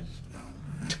on it?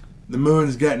 The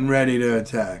moon's getting ready to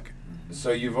attack.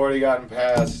 So you've already gotten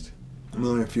past...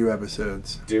 Only a few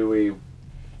episodes. Dewey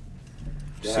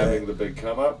having the big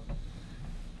come-up?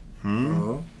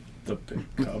 Oh. The big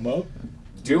come up?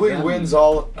 Dewey wins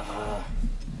all...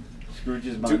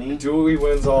 Scrooge's money? Dewey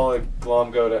wins all of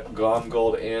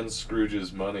Glomgold and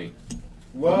Scrooge's money.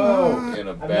 Whoa! In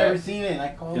a bet. I've never seen it.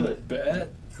 I called it. Bet?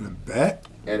 In a bet?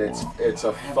 And it's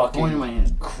a coin in my hand.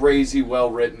 fucking crazy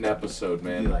well-written episode,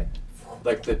 man.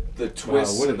 Like the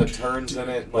twists and the turns in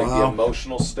it, like the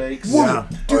emotional stakes are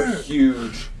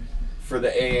huge for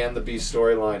the A and the B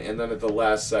storyline, and then at the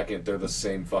last second they're the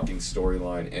same fucking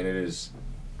storyline, and it is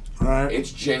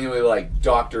it's genuinely like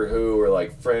Doctor Who or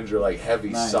like Fringe or like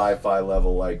heavy sci-fi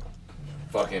level like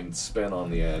fucking spin on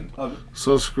the end.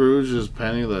 So Scrooge is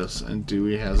penniless and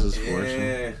Dewey has his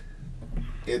fortune.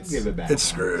 give it back. It's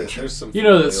Scrooge. There's some You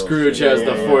know that familial Scrooge shit. has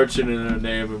the fortune in her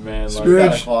name, man. Like, Scrooge,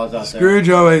 got a clause out there. Scrooge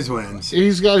always wins.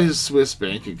 He's got his Swiss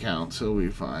bank account, so he'll be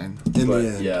fine. In But the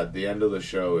end. yeah, the end of the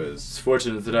show it's is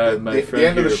fortunate that I have my The friend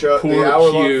end of the here, show- the poor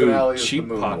hour-long Q, finale is cheap the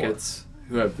Moon War. pockets,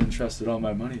 who have entrusted all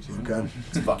my money to. Okay.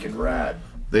 it's fucking rad.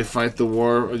 They fight the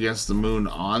war against the moon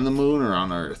on the moon or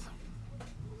on Earth.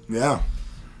 Yeah.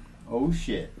 Oh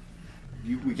shit.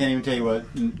 We can't even tell you what.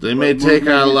 They may take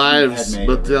our lives,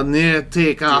 but they'll never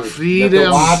take our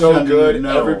freedom. watch So them, good.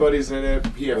 no. Everybody's in it.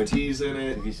 PFT's in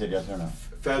it. If you said yes or no.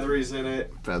 Feathery's in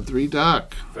it. Feathery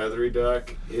duck. Feathery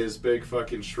Duck. His big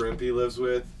fucking shrimp he lives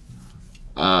with.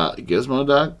 Gizmo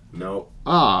duck. No.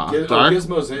 Dark.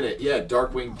 Gizmo's in it. Yeah,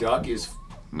 Darkwing Duck is.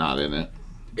 Not in it.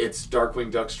 It's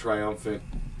Darkwing Duck's triumphant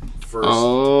first.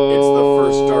 Oh, It's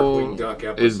the first Darkwing Duck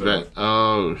Is episode. that?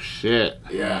 Oh shit.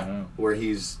 Yeah, where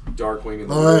he's Darkwing in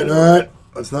the All right, real all world. right.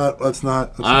 Let's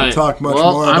not All right. talk much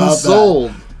well, more I'm about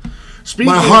sold.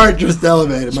 Speaking My heart just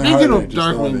elevated. My Speaking heart of rate just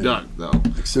Darkwing elevated. Duck, though,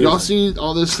 seriously. y'all see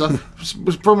all this stuff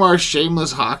from our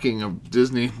shameless hawking of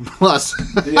Disney Plus.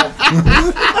 Yeah.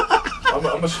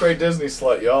 I'm a straight Disney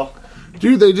slut, y'all.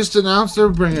 Dude, they just announced they're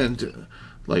bringing,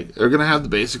 they're gonna have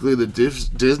basically the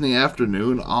Disney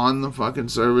afternoon on the fucking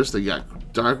service. They got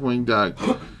Darkwing Duck.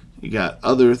 You got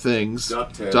other things.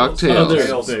 DuckTales.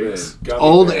 DuckTales. things. Gummy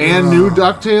Old bears. and new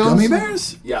DuckTales. Gummy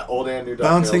bears? Yeah, old and new DuckTales.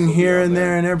 Bouncing will be here on and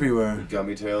there and everywhere.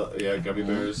 Gummy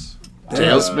bears.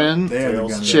 Tailspin. They're the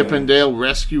Tails- Gummy Chip bears. and Dale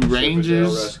Rescue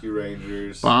Rangers. Rescue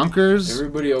Rangers. Bonkers.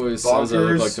 Everybody always says I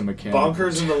look like the mechanic.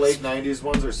 Bonkers in the late 90s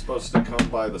ones are supposed to come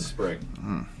by the spring.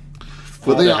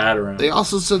 Well, the hat around. they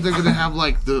also said they're gonna have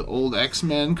the old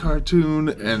X-Men cartoon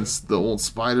and the old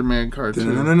Spider-Man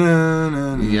cartoon.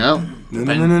 Da-na-na-na-na-na. Yep.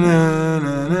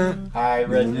 Na-na-na-na-na-na. I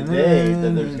read today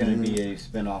that there's going to be a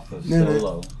spin-off of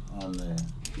Solo on the.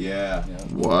 Yeah.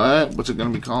 What? What's it gonna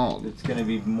be called? It's going to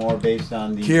be more based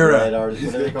on the Kira. Red artists.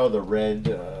 What are they called? The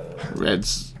Red.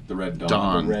 Red's The Red Dawn.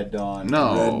 Dawn. The Red Dawn.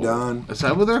 No. Red Dawn. Is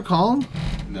that what they're called?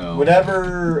 No.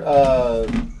 Whatever.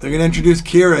 They're gonna introduce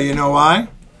Kira. You know why?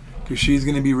 Because she's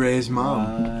gonna be Ray's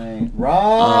mom.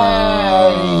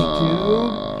 Right,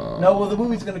 dude. No, well, the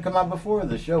movie's going to come out before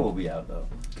the show will be out, though.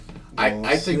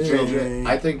 I think say.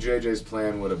 JJ's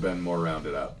plan would have been more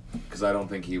rounded out. Because I don't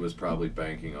think he was probably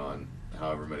banking on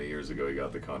however many years ago he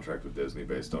got the contract with Disney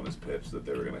based on his pitch that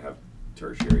they were going to have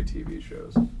tertiary TV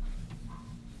shows. Just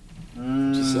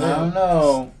I saying. don't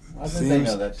know. I think they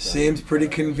know that stuff. Seems pretty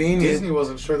convenient. Disney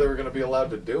wasn't sure they were going to be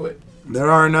allowed to do it. There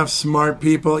are enough smart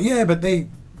people. Yeah, but they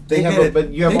Have get it. but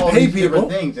you have They all pay these different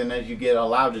people. things, and as you get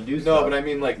allowed to do No, stuff. but I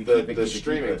mean, like, you the keep it.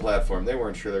 streaming platform, they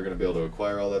weren't sure they were going to be able to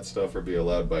acquire all that stuff or be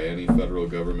allowed by any federal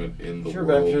government in the Sure,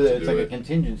 but world I'm sure that to it's do like a it.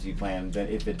 contingency plan that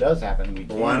if it does happen, we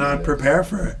can. Why do not this. prepare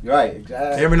for it? Right,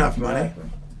 exactly. They have enough money. Exactly.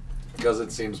 Because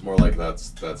it seems more like that's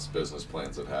business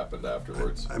plans that happened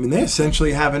afterwards. I mean, they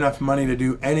essentially have enough money to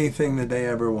do anything that they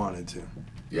ever wanted to.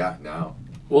 Yeah, now.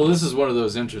 Well, this is one of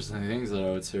those interesting things that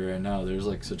I would say right now. There's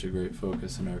such a great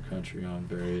focus in our country on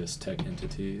various tech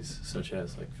entities, such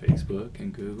as Facebook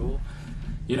and Google,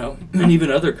 and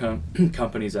even other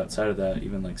companies outside of that,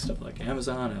 even stuff like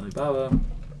Amazon, Alibaba.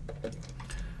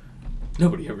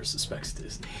 Nobody ever suspects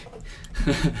Disney.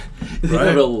 They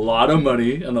have a lot of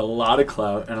money and a lot of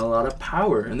clout and a lot of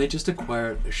power, and they just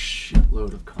acquired a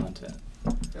shitload of content.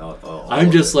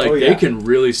 I'm just they can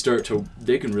really start to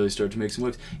make some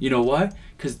waves. You know why?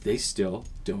 Because they still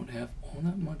don't have all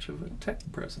that much of a tech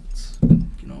presence.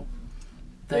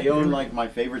 They own my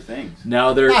favorite things.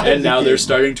 Now they're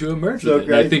starting to emerge with it.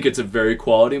 And I crazy. think it's a very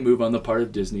quality move on the part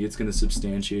of Disney. It's going to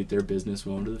substantiate their business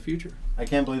well into the future. I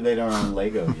can't believe they don't own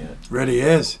Lego yet. Really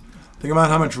is. Think about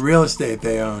how much real estate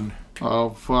they own.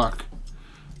 Oh fuck.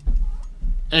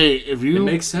 Hey, if It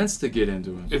makes sense to get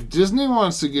into it. If Disney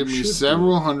wants to give me Should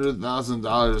several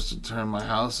 $100,000 to turn my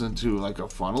house into a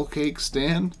funnel cake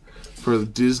stand for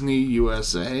Disney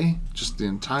USA, just the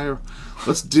entire,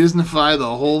 let's Disneyfy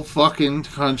the whole fucking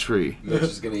country.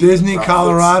 Disney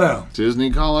Colorado.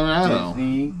 Disney Colorado.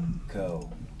 Disney Co.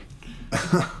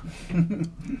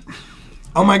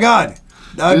 Oh my God.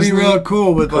 That'd Disney- be real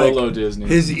cool with Colo Disney.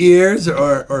 his ears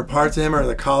or parts of him are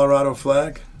the Colorado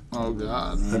flag. Oh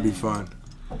God. That'd be fun.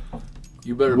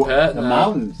 You better pat The now.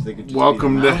 mountains. They could just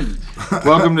Welcome be the to mountains.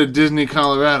 welcome to Disney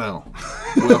Colorado.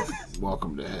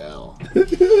 Welcome to hell.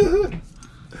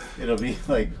 It'll be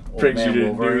like old Brings man you to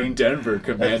Wolverine. New Denver, That's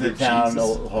Commander the town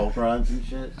Jesus. Hulk runs and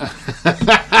shit.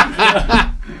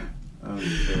 Oh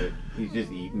shit. He's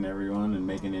just eating everyone and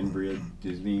making inbred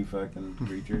Disney fucking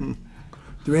creatures.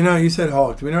 Do we know, you said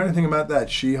Hulk, do we know anything about that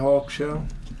She-Hulk show?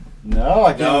 No, I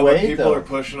can't No, but wait people though. are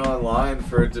pushing online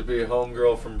for it to be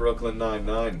Homegirl from Brooklyn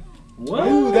Nine-Nine. What?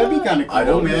 Ooh, that'd be kind of cool, I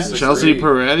don't man. disagree. Chelsea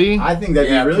Peretti? I think that'd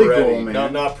be really Peretti. cool, man. No,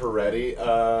 not Peretti.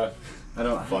 I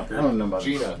don't Fucker. know about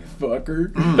Gina.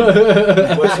 Fucker.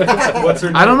 What's her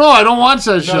name? I don't know. I don't watch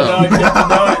that show.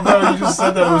 No, you just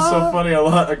said that. It was so funny.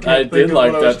 I can't I think did of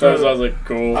like what that. trying to- I was like,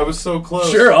 cool. I was so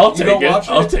close. Sure, I'll You take don't it. watch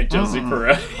I'll take Chelsea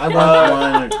Peretti. I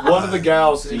watched One of the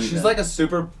gals. See She's that. like a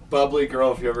super bubbly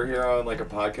girl. If you ever hear her on like a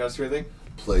podcast or anything,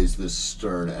 plays this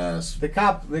stern ass the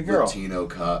girl. Latino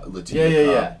cop.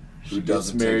 Yeah. Who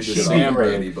doesn't married take to shit Sam off for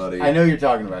Brady. anybody. I know you're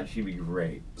talking about. She'd be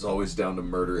great. Is always down to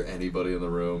murder anybody in the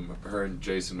room. Her and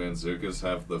Jason Mantzoukas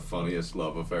have the funniest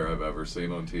love affair I've ever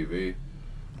seen on TV.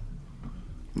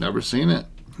 Never seen it.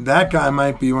 That guy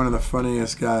might be one of the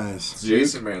funniest guys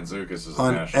Jason Mantzoukas is a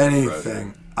on national anything.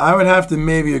 treasure. I would have to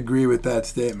maybe agree with that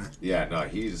statement. Yeah, no,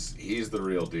 he's the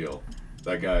real deal.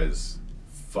 That guy is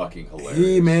fucking hilarious.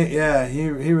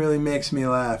 He really makes me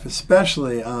laugh,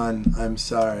 especially on I'm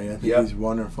Sorry. I think Yep. he's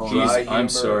wonderful. Dry humor. I'm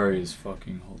sorry is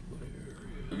fucking hilarious.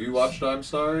 Have you watched I'm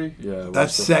Sorry? Yeah. I watched That the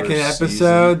second first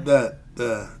episode, the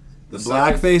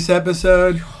blackface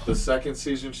episode. The second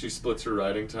season, she splits her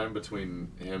writing time between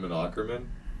him and Ackerman.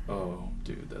 Oh,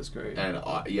 dude, that's great. And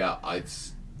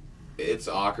it's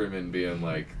Ackerman being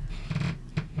like,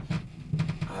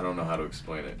 I don't know how to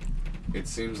explain it. It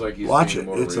seems like he's Watch being it.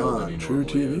 more It's real on than he True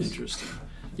normally TV. is. Interesting.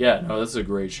 Yeah, no, that's a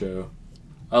great show.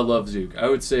 I love Zook. I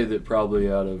would say that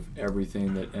probably out of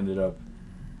everything that ended up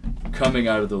coming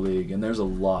out of the league, and there's a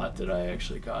lot that I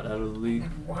actually got out of the league.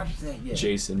 Watch that yet.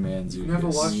 Jason Mantzoukas. never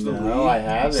watched the No, I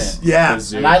haven't. Yeah, The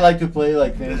Zook. And I like to play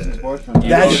like fantasy sports. From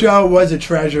that show was a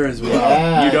treasure as well.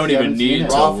 Yeah, You don't you even haven't seen need it.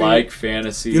 to Rafi. like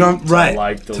fantasy. You don't to right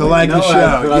like the to league. like the No,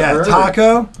 show. I've Yeah, heard.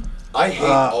 Taco. I hate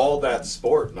all that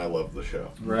sport, and I love the show.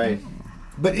 Right.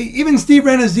 But even Steve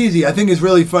Renazizi, I think, is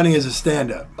really funny as a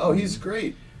stand-up. Oh, he's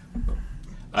great.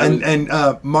 And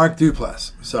Mark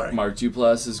Duplass. Sorry. Mark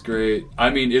Duplass is great. I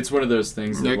mean, it's one of those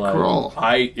things that Nick like Kroll.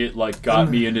 it like got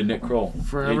me into Nick Kroll.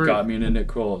 Forever. It got me into Nick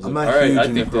Kroll. I was I'm like, not all right, huge I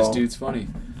into think this Kroll. dude's funny.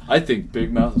 I think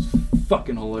Big Mouth is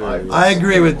fucking hilarious. I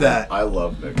agree with that. I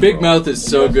love Nick Big Kroll. Mouth is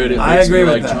so good. It I makes agree me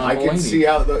with like that. John I can Mulaney. see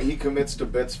how he commits to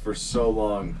bits for so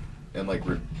long, and like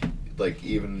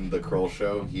even the Kroll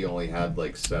show, he only had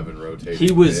like 7 rotating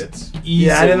He was bits.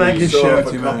 Yeah, I didn't like his So show if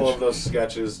a too couple much. of those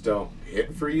sketches don't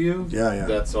hit for you, Yeah.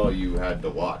 that's all you had to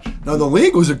watch. No, The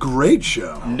League was a great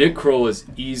show. Nick Kroll is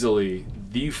easily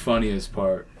the funniest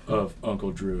part of Uncle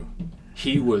Drew.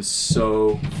 He was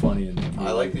so funny in that movie.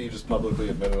 I like that you just publicly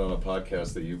admitted on a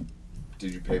podcast that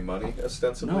did you pay money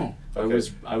ostensibly? No, Okay.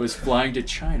 I was flying to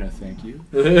China. Thank you.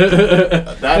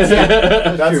 That's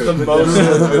true. the most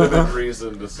legitimate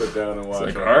reason to sit down and watch.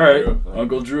 Like, Uncle all right, Drew.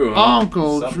 Uncle Drew. Huh?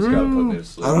 Uncle Something's gotta put me Drew. to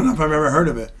sleep. I don't know if I've ever heard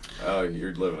of it. Oh,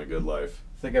 you're living a good life.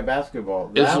 It's like a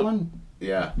basketball. Is That it- one?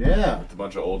 Yeah. Yeah. With a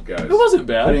bunch of old guys. It wasn't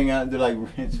bad. Putting out, they're like,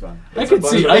 it's fun. I It's can a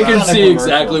bunch see. of I guys can on a see commercial.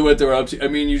 exactly what they're up to. I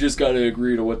mean, you just got to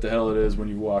agree to what the hell it is when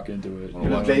you walk into it.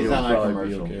 Well, it's based you'll on a probably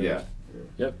be commercial. okay. Yeah.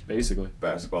 Yep. Basically.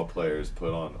 Basketball players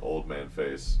put on old man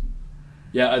face.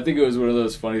 Yeah, I think it was one of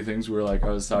those funny things where like I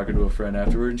was talking to a friend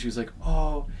afterward, and she was like,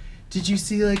 "Oh, did you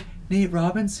see like Nate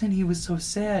Robinson? He was so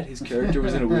sad. His character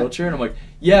was in a wheelchair." And I'm like,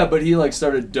 "Yeah, but he like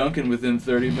started dunking within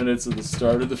 30 minutes of the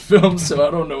start of the film, so I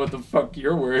don't know what the fuck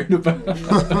you're worried about."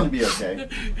 It's gonna be okay.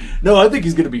 No, I think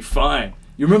he's gonna be fine.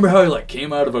 You remember how he like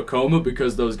came out of a coma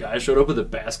because those guys showed up with a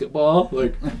basketball?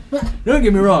 Like, don't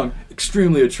get me wrong,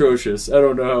 extremely atrocious. I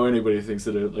don't know how anybody thinks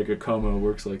that a coma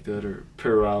works like that, or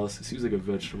paralysis. He was like a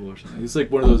vegetable or something. It's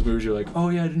like one of those movies you're like, oh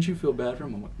yeah, didn't you feel bad for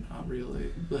him? I'm like, not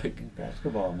really. Like,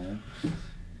 Basketball, man.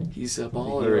 he's a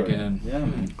baller again. Yeah.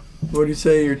 What would you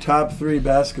say are your top 3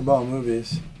 basketball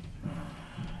movies?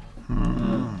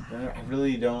 I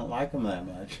really don't like them that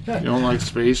much. You don't like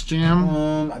Space Jam?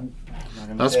 I'm not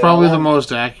gonna That's say I probably the love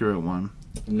most accurate one.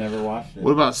 it. I've never watched it.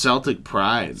 What about Celtic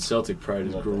Pride? Celtic Pride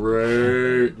is Love that.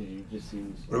 great. It just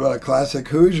seems- What about a classic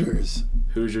Hoosiers?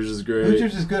 Hoosiers is great.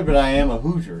 Hoosiers is good, but I am a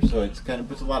Hoosier, so it's kind of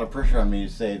puts a lot of pressure on me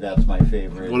to say that's my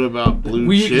favorite. What about Blue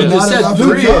We- Chips? you said Not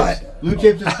three. enough. Blue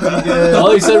Chips is pretty good.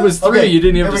 All he said was 3. Okay, You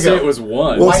didn't here have to we say go. it was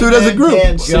 1. Well, let's do it as a Man group.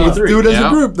 Can't Say Jump. Let's Do it as Yeah. a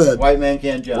group then. White Man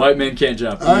Can't Jump. White Man Can't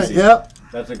Jump. All right, Easy. yep.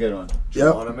 That's a good one.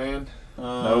 Yep. Juana Man?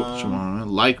 Nope. Come on,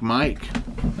 like Mike.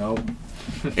 Nope.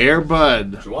 Air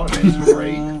Bud. Juana Man's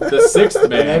great. The Sixth I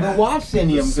Man. never watched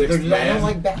any of them Sixth because I Man. don't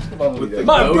like basketball With movies. the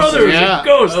My ghost. brother is Yeah. a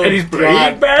ghost, and he's Oh, playing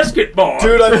God. basketball.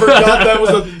 Dude, I forgot that was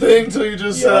a thing till you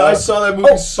just said it. I saw that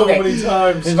movie so okay. many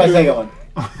times. Here's my dude. second one.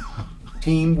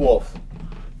 Teen Wolf.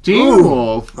 Teen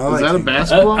Wolf. I Is like that a Teen Wolf.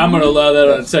 basketball? I'm going to allow that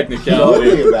on a It's technicality.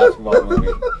 totally a basketball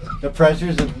movie. The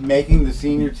pressures of making the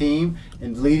senior team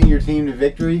and leading your team to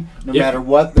victory, no Yeah. matter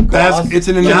what the cost. It's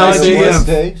an no matter analogy what it of-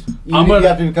 takes. Even I'm if gonna- you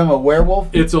have to become a werewolf.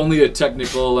 It's only a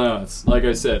technical allowance. Like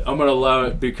I said, I'm going to allow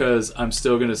it because I'm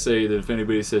still going to say that if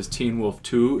anybody says Teen Wolf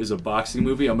 2 is a boxing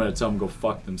movie, I'm going to tell them go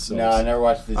fuck themselves. No, I never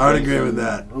watched the. I would Jason- agree with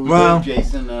that. Who was Well, it?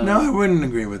 Jason. No, I wouldn't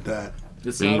agree with that.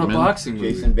 It's not a Bateman. boxing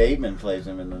movie. Jason Bateman plays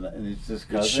him, and it's his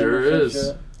cousin. sure or some is.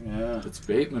 shit. Yeah. It's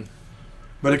Bateman.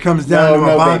 But it comes down to a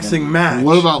No, boxing Bateman. match.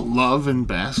 What about Love and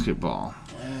Basketball?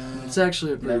 It's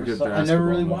actually a pretty Never good saw- basketball I never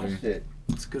really movie. watched it.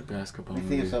 It's a good basketball Let me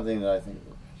movie. think of something that I think.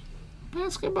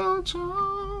 Basketball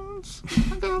Jones.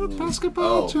 I got a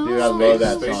basketball Oh, Jones. Dude, I love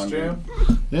that Space song. Jam?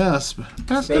 Yes. Space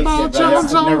Basketball Jam, but I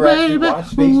Jones, oh never actually baby. watched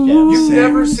Space Jam. You've Same-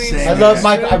 never seen same I Space love here.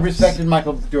 Michael. I Jam? respected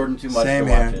Michael Jordan too much Same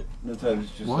to watch here. it. That's why it was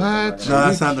just What? Like, No,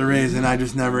 that's not the reason. I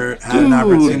just never had an Dude.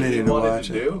 opportunity You to wanted watch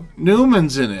to it. do?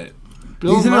 Newman's in it.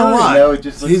 Bill He's in a Murray. lot. No, it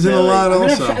just looks He's in a silly. lot I mean,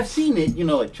 also. I've seen it,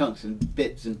 like chunks and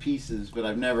bits and pieces, but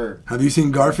I've never Have you seen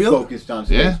Garfield? focused on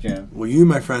Space Yeah. Jam. Well, you,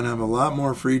 my friend, have a lot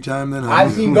more free time than I I've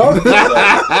do. seen Garfield.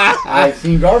 I've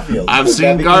seen Garfield. I've That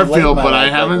seen became late in Garfield, my but I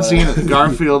life, haven't like, seen when I-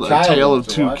 Garfield, A child Tale of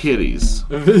to Two watch it. Kitties.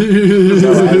 No, I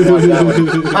haven't watched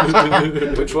that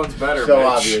one. Which one's better, So Mitch?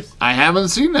 obvious. I haven't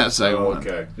seen that second Oh, one.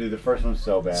 okay. Dude, the first one's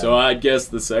so bad. So I'd guess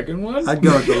the second one? I'd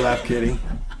go with the left kitty.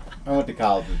 I went to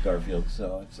college with Garfield,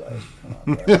 so it's like, come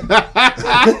on,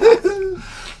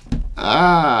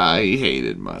 bro. He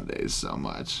hated Mondays so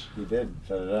much. He did.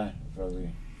 So did I. Probably.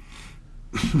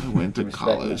 I went to Respect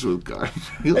college that. with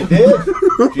Garfield. I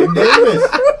did. Jim Davis.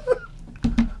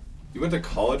 You went to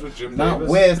college with Jim Not Davis?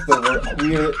 with, but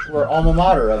we're alma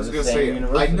mater I of was the gonna same say,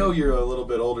 university. I know you're a little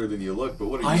bit older than you look, but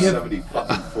what are I you, have-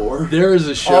 74? There is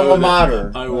a show Alma that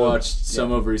mater. I watched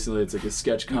some of recently. It's like a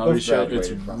sketch You comedy both show. It's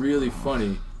graduated from it. really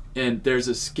funny. And there's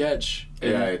a sketch.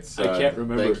 And Yeah, it's. I can't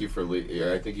remember. Thank you for leaving.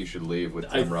 I think you should leave with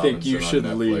I Tim think you Robinson should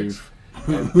on Netflix. leave.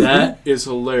 And that is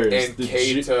hilarious. And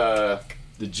Kate,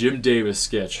 the Jim Davis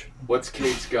sketch. what's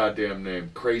Kate's goddamn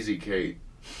name? Crazy Kate.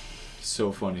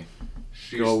 So funny.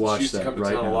 She Go watch she used to that come to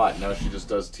right town now. a lot. Now she just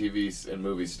does TV and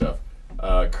movie stuff.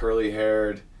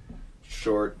 Curly-haired,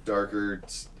 short, darker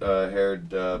haired,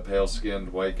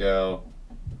 pale-skinned white gal.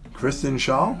 Kristen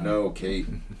Shaw? No, Kate.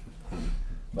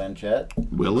 Blanchett.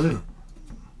 Willie?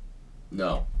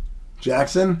 No.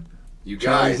 Jackson? You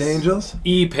guys. Charlie's Angels?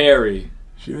 E. Perry.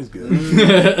 She was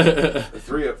good.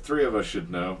 Three of us should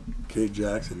know. Kate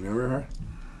Jackson, remember her?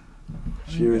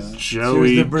 She was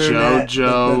Joey, the brunette,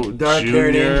 JoJo, the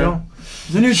dark-haired Junior. angel.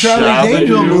 There's a new Charlie's Shabba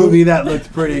Angel Doo. movie that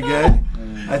looked pretty good.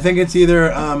 I think it's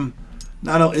either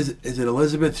is it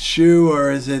Elizabeth Shue or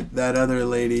is it that other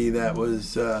lady that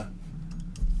was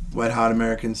Wet Hot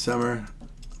American Summer?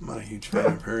 I'm not a huge fan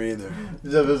of her either.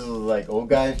 So this is like old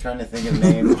guys trying to think of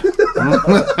names.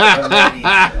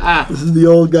 This is the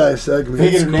old guy segment.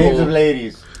 Thinking of names cool. of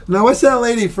ladies. Now, what's that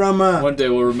lady from? One day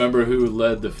we'll remember who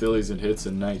led the Phillies in hits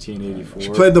in 1984. She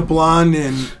played the blonde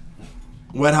in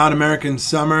Wet Hot American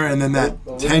Summer, and then that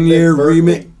Elizabeth 10-year Berkley.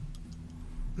 remake.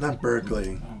 Not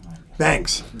Berkeley.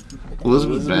 Banks.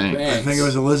 Elizabeth Banks. I think it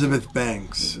was Elizabeth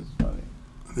Banks.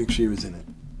 I think she was in it.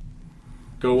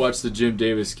 Go watch the Jim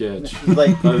Davis sketch. This is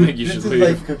like, I think you this should is leave.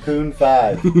 like Cocoon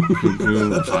 5. Cocoon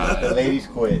The 5. ladies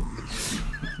quit.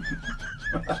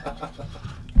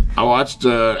 I watched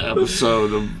an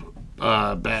episode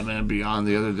of Batman Beyond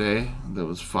the other day that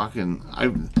was fucking.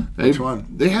 Which one?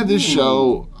 They had this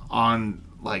show on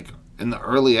like in the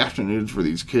early afternoons for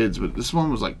these kids, but this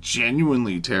one was like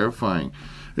genuinely terrifying.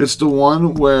 It's the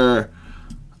one where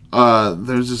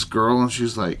there's this girl and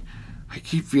she's like, I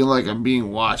keep feeling like I'm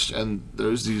being watched, and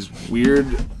there's these weird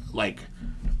like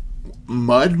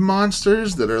mud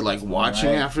monsters that are like watching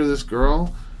Right. after this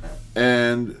girl,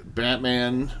 and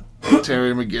Batman,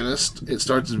 Terry McGinnis, it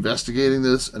starts investigating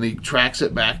this, and he tracks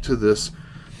it back to this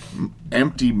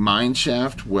empty mine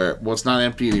shaft where, well, it's not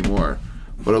empty anymore,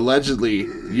 but allegedly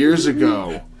years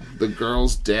ago the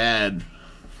girl's dad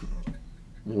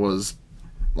was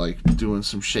like doing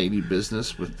some shady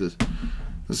business with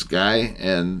this guy,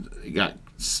 and he got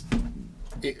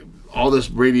all this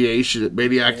radioactive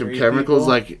Buried chemicals, people?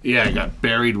 like, yeah, it got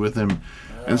buried with him.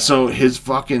 And so his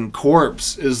fucking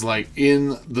corpse is like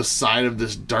in the side of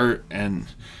this dirt, and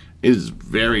it is a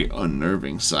very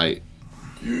unnerving sight.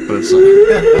 But it's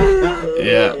like,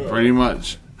 yeah, pretty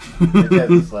much. It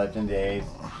hasn't slept in days.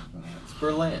 It's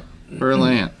Berlant.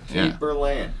 Berlant, yeah. Kate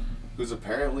Berlant, who's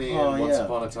apparently in Once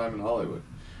Upon a Time in Hollywood.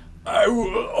 I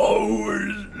will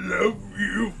always love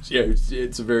you. Yeah,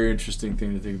 it's a very interesting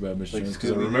thing to think about, Mitch Like Jones,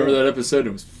 because I Scooby-Doo. remember that episode.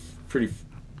 It was pretty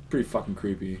fucking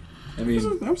creepy. I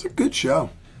mean, That was a good show.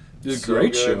 It's a So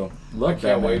great good. show. I Love can't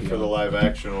Batman wait for the Beyond. live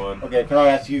action one. Okay, can I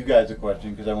ask you guys a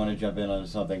question? Because I want to jump in on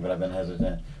something, but I've been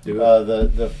hesitant. Do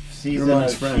it. The season of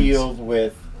amongst friends. S.H.I.E.L.D.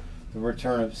 with the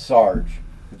return of Sarge,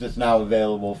 which is now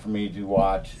available for me to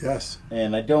watch. Yes.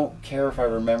 And I don't care if I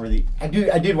remember I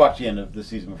did watch the end of the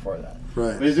season before that.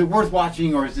 Right. But is it worth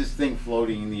watching, or is this thing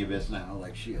floating in the abyss now,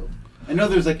 like S.H.I.E.L.D.? I know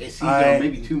there's like a season, or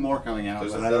maybe 2 more coming out.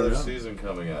 There's but another season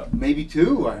coming out. maybe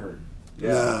 2, I heard. Yeah.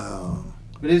 No.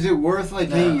 But is it worth like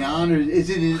hanging on, or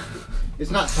is it? It's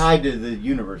not tied to the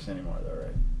universe anymore, though,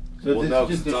 right? So Well, it's no, 'cause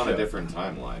just it's a on show. a different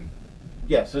timeline.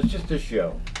 Yeah, so it's just a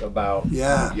show about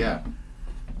Yeah.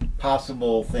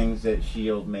 possible things that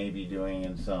S.H.I.E.L.D. may be doing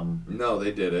in some. No,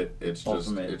 they did it. It's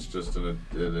Ultimate. just in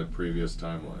a previous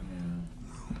timeline.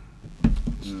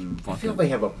 I feel they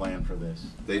have a plan for this.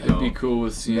 They I'd don't. be cool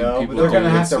with seeing No, people. but they're going to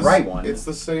do it. have to write one. It's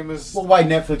the same as. Well, why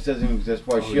Netflix doesn't exist,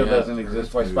 why S.H.I.E.L.D. yeah, doesn't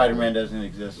exist, why Spider-Man doesn't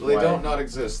exist. Well, they why- don't not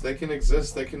exist. They can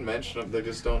exist. They can mention them. They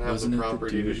just don't have Wasn't the it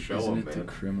property dude- to show isn't them, it the man.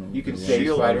 criminal? You can the say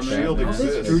Shield- Spider-Man. Shield Oh, that's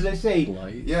exists. true. They say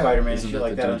Blight? Yeah. Spider-Man and Isn't shit that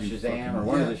like the that on dude who Shazam or fucking-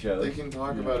 one of the shows. They can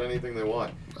talk about anything they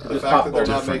want. The Just fact that they're pop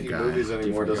not different making guy. movies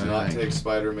anymore does Different not guy. take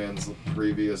Spider-Man's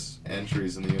previous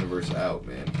entries in the universe out,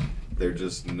 man. They're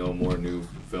just no more new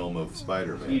film of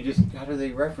Spider-Man. You just, how do they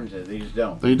reference it? They just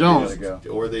don't. They don't. Let it go.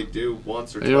 Or they do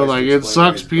once or twice. They were like, to it explain why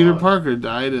sucks he's Peter gone. Parker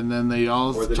died, and then they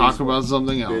all Or that talk he's about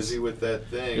something else. Busy with that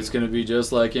thing. It's gonna be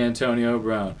just like Antonio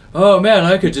Brown. Oh man,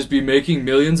 I could just be making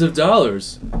millions of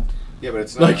dollars. Yeah, but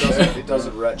it's not. Like- it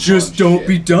doesn't retcon Just don't shit.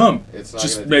 be dumb. It's not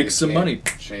Just gonna make do some canon- money.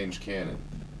 Change canon.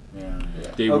 Yeah.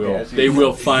 They Okay, I will. see They what will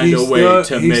you're find He's a way still-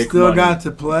 to he's make still money. got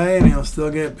to play, and he'll still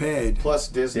get paid. Plus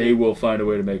Disney. They will find a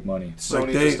way to make money. Sony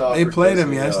Like just offered they played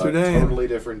him Disney yesterday. A totally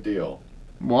different deal.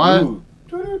 What? Ooh.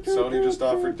 Sony just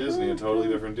offered Disney a totally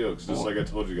different deal. Because just like I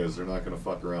told you guys, they're not going to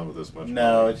fuck around with this much.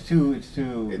 No, money. it's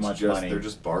too It's much just money. they're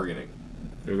just bargaining.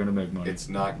 They're gonna make money. It's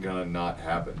not gonna not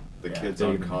happen. The Yeah, kid's they're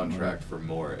on gonna make contract for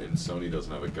more, and Sony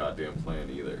doesn't have a goddamn plan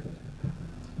either.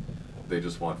 They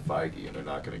just want Feige, and they're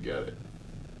not gonna get it.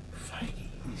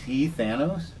 Is he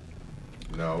Thanos?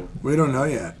 No. We don't know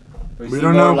yet. Or is We he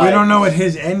don't more know. We like- don't know what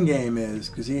his end game is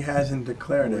because he hasn't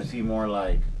declared Or it. is he more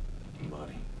like,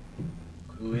 Money.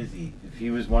 who is he? If he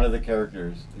was one of the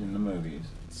characters in the movies.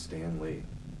 Stan Lee.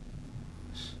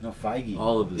 No, Feige.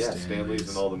 All of the Yeah, Stan Lee's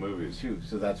in all the movies. True.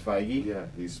 So that's Feige? Yeah,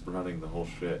 he's running the whole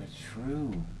shit. That's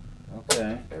true. Okay. I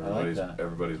like Everybody's that.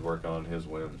 everybody's working on his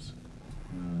whims.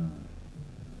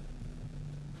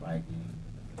 Feige.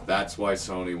 That's why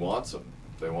Sony wants him.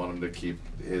 They want him to keep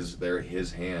his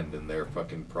hand in their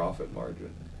fucking profit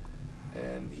margin.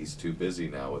 And he's too busy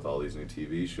now with all these new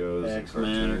TV shows. X-Men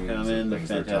and are cartoons coming, and the things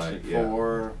they're Fantastic trying- yeah.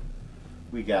 Four.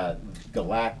 We got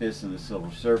Galactus and the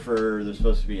Silver Surfer. There's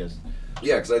supposed to be a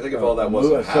Yeah, because I think if all that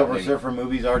wasn't a Silver happening, Surfer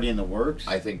movie's already in the works.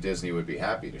 I think Disney would be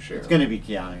happy to share. It's him. going to be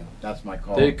Keanu. That's my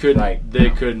call. They couldn't. Right. They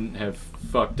couldn't have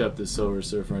fucked up the Silver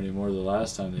Surfer anymore the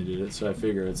last time they did it. So I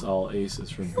figure it's all aces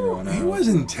from here on out. He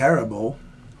wasn't terrible.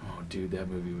 Oh, dude, that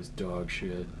movie was dog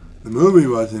shit. The movie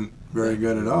wasn't very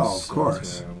good at It all, was of so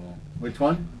course. terrible. Which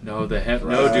one? No, the no,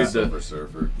 Right, dude. Silver The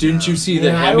Surfer. didn't you see the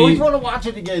Yeah, I always Hemi? want to watch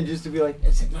it again just to be like,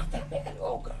 is it not that bad?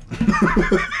 Oh, God.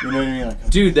 You know what I mean? Like,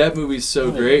 Dude, that movie's so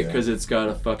Oh, great yeah. because it's got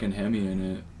a fucking Hemi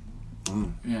in it.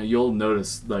 Yeah, you'll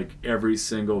notice like every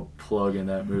single plug in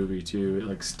that movie too. It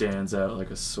like stands out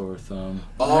like a sore thumb.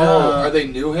 Oh, are they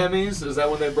new Hemis? Is that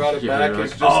when they brought it Yeah, back? they're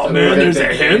It's like, just oh a man, brand there's a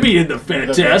name. Hemi in the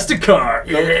Fantastic Car.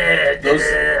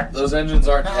 Those engines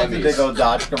aren't Did they Hemis. go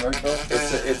Dodge commercial?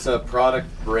 It's a product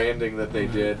branding that they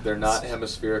did. They're not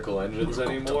hemispherical engines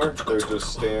anymore. They're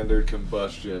just standard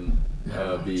combustion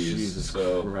Bs. Jesus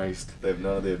So Christ. they have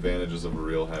none of the advantages of a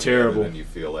real Hemi. Terrible. And then you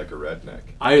feel like a redneck.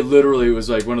 I literally was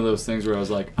like one of those things where I was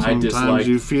like, I Sometimes dislike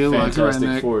you feel like a Fantastic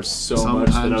redneck, Four so much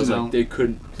that I sometimes was you like, don't. they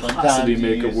couldn't Sometimes possibly you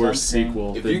make a use worse something.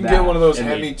 sequel. If than you can that. get one of those And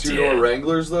they Hemi two-door did.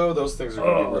 Wranglers, though, those things are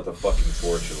going to be worth a fucking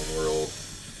fortune when we're old.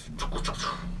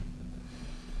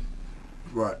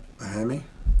 What? A Hemi?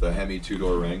 The Hemi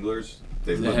two-door Wranglers.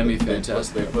 They The put Hemi they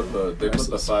Fantastic. put the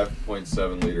Priceless.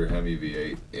 5.7 liter Hemi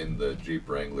V8 in the Jeep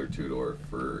Wrangler two-door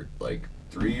for like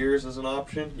 3 years as an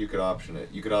option. You could option it.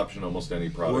 You could option almost any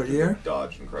product What in the year?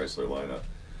 Dodge and Chrysler lineup.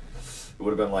 It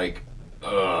would have been like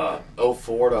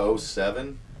 04 to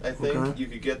 07, I think. Okay. You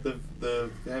could get the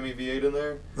Hemi V8 in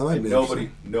there. That might And be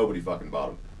nobody fucking bought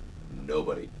them.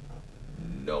 Nobody.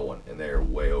 No one. And they're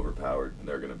way overpowered, and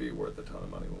they're going to be worth a ton of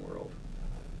money when we're old.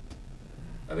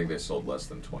 I think they sold less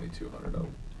than 2,200 of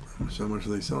them. So much are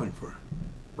they selling for?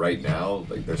 Right now,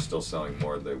 like they're still selling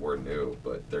more than they were new,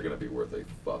 but they're going to be worth a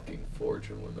fucking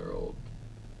fortune when they're old.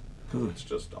 It's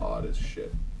just odd as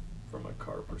shit from a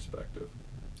car perspective.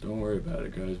 Don't worry about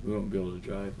it, guys. We won't be able to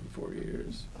drive in 4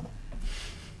 years.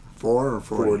 4 or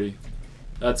 40?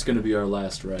 That's gonna be our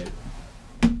last ride.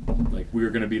 Like, we're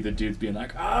gonna be the dudes being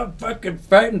like, I'm fucking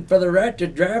fighting for the right to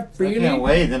drive freely. I can't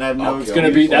wait. Then I have no. That's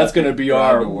gonna be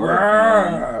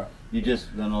our. You just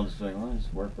then I'll just be like, well,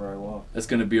 just work where I walk. That's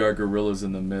gonna be our gorillas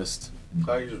in the mist.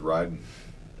 How you just riding?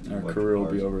 Our career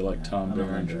will be over like Tom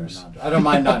Berenger's. I don't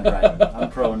mind not driving. I'm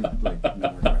pro like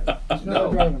never driving.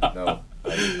 No.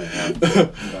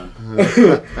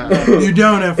 You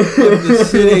don't if the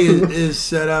city is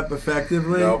set up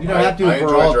effectively. No, You don't have to I if we're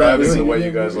enjoy all driving done the way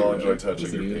doing you it. guys all enjoy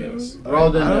touching your penis. We're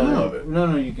all done. I love it.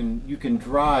 No, you can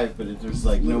drive, but there's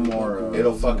like no more.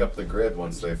 It'll fuck up the grid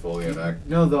once they fully enact.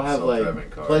 No, they'll have like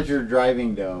self-driving cars. pleasure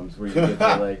driving domes where you get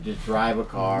to like just drive a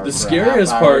car. The for a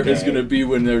scariest half-hour part is day. going to be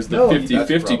when there's the No,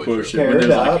 50-50 push, true. when there's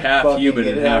Tear it like up, half fucking human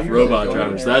get and it out half of your robot system,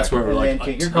 drivers. and That's where then like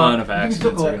take a your ton car. of You can accidents still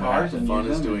are collect going to cars happen. and Fun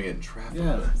use is them. doing it in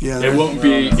traffic. Yeah. It won't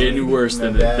be any worse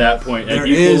than at that point. At There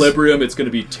is- equilibrium, it's going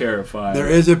to be terrifying. There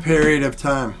is a period of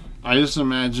time. I just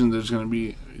imagine there's going to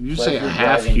be. You say a Pleasure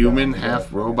half driving human, down, half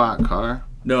yeah. robot car.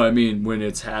 No, I mean when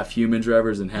it's half human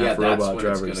drivers and half robot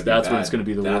drivers. That's when it's going to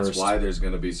be the worst. That's why there's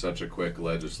going to be such a quick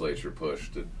legislature push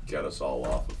to get us all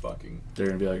off of fucking They're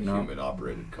going to be like, no.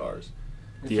 human-operated cars.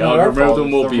 The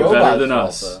algorithm will be better than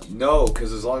us. No,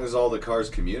 because as long as all the cars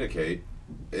communicate,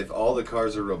 if all the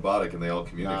cars are robotic and they all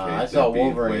communicate, I saw there'd be way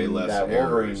Wolverine, less that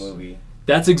Wolverine errors. movie.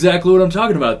 That's exactly what I'm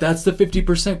talking about. That's the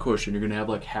 50% quotient. You're going to have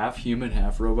like half human,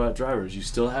 half robot drivers. You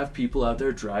still have people out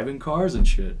there driving cars and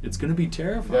shit. It's going to be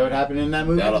terrifying. That would happen in that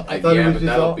movie. That'll, I thought it was just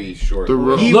that'll all. be short. He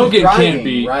was Logan driving, can't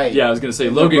be. right. Yeah, I was going to say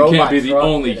The Logan can't be robot the truck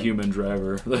only hit him. human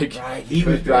driver. Like Right, he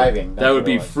was driving. that would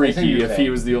be That's freaky what if I'm he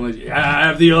saying. was the only. I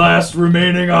have the last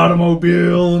remaining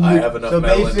automobile. And I have enough So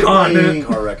metal in basically, the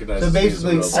car recognizes so me as a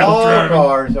basically robot. all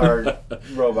cars are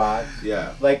robots.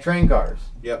 Yeah. Like train cars.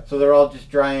 Yep. So they're all just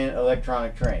giant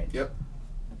electronic trains. Yep.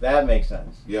 That makes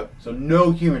sense. Yep. So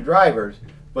no human drivers,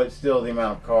 but still the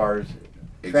amount of cars,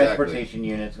 Exactly. transportation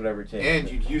units, whatever it takes. And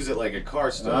you'd use it like a car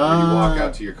stuff, where you walk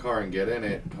out to your car and get in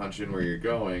it, punch in where you're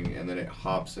going, and then it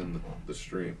hops in the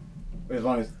stream. As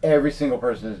long as every single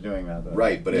person is doing that, though.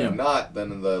 Right, but Yeah. if not,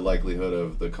 then the likelihood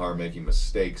of the car making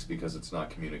mistakes because it's not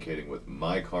communicating with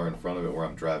my car in front of it where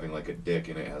I'm driving like a dick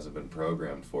and it hasn't been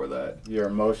programmed for that. Your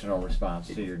emotional response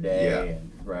to your day. Yeah.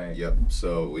 And, right. Yep.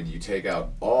 So when you take out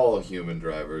all human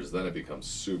drivers, then it becomes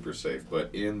super safe.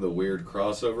 But in the weird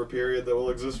crossover period that will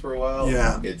exist for a while,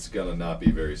 Yeah. it's gonna not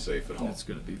be very safe at all. It's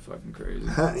going to be fucking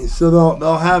crazy. So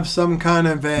they'll have some kind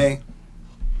of a.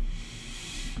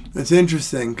 It's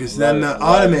interesting because then the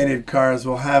automated cars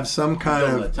will have some kind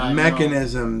Build a of timer.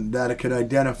 mechanism that it could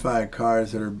identify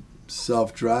cars that are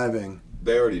self-driving.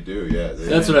 They already do, yeah.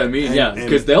 That's what I mean. And- Yeah, and-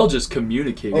 because they'll just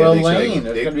communicate. Or a with each other. lane.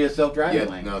 There's going to be a self-driving Yeah,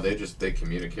 lane. no, they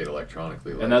communicate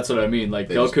electronically. Like, And that's what I mean. Like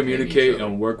they they'll just ping each communicate other.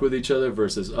 and work with each other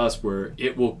versus us, where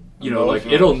it will, like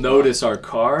Emotional it'll response. notice our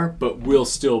car, but we'll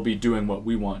still be doing what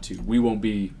we want to. We won't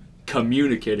be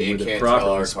communicating you with it can't properly.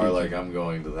 tell our car speaking. like I'm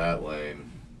going to that lane,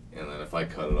 and then if I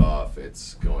cut it off,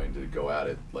 it's going to go at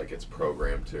it like it's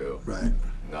programmed to, Right.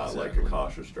 not like Exactly. a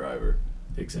cautious driver.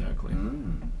 Exactly.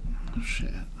 Shit.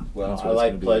 Well, That's I what it's like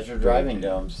gonna be. pleasure driving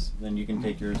domes. Then you can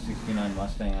take your 69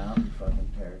 Mustang out and fucking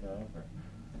tear it up or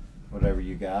whatever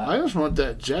you got. I just want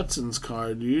that Jetsons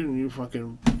car, dude, and you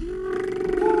fucking.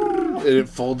 And it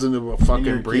folds into a And fucking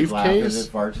your kid laughs as briefcase.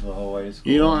 it farts the whole way to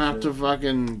school You don't and have shit. to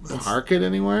fucking park it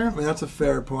anywhere. I mean, that's a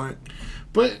fair point.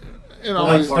 But, you know,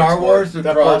 Like like, Star Wars to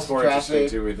that cross part's more interesting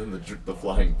traffic. to me than the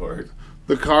flying part.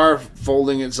 the car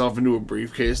folding itself into a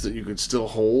briefcase that you could still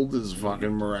hold is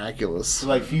fucking miraculous. It's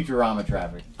like Futurama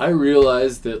traffic. I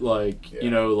realized that, like,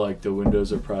 Yeah. like the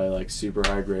windows are probably like super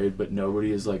high grade, but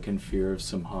nobody is like in fear of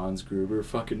some Hans Gruber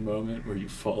fucking moment where you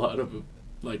fall out of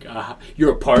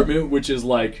your apartment, which is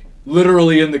like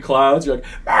literally in the clouds. You're like,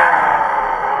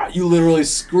 ah! You literally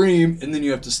scream, and then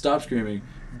you have to stop screaming,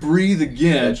 breathe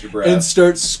again, Catch your breath. and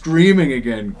start screaming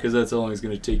again, because that's how long it's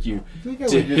going to take you I think I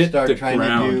to would just hit start the trying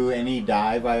ground. to do any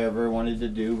dive I ever wanted to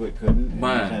do but couldn't and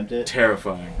attempt Man, it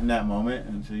terrifying. in that moment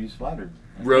until you splattered.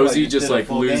 Rosie You just did a like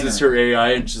full loses gainer. her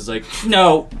AI and she's like,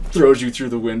 no, throws you through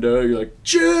the window. You're like,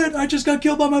 shit, I just got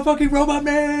killed by my fucking robot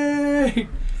mate.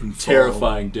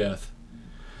 Terrifying death.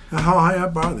 How high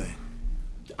up are they?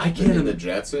 I In can't the imagine.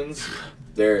 Jetsons,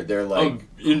 they're like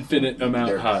Infinite amount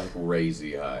they're high.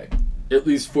 crazy high. At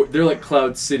least they're like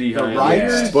Cloud City The high.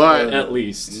 riders? Yeah. But At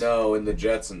least. No, in the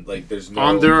Jetsons, like there's no.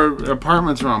 on their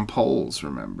apartments are on poles,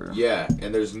 remember? Yeah,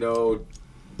 and there's no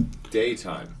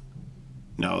daytime.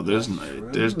 No, there's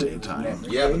daytime.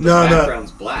 Yeah, but the No, no.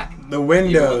 background's black. The Even when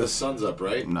the windows. sun's up,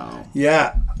 right? No,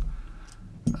 Yeah.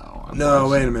 no. I'm No, not-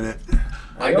 wait a minute.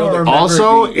 I don't know remember the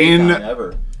Also it being in- daytime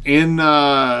ever. In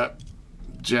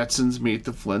Jetsons Meet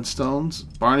the Flintstones.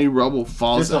 Barney Rubble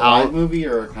falls Is this a live out. movie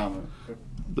or a comic?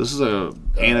 This is a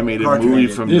animated cartoon. movie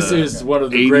from This the is one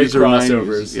of the 80s great or 90s.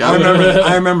 crossovers. Yeah.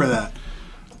 I remember that.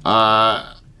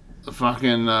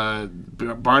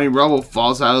 Barney Rubble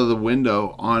falls out of the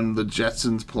window on the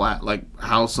Jetsons'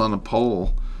 house on a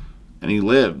pole, and he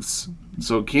lives.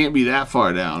 So it can't be that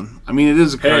far down. I mean, it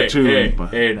is a cartoon. but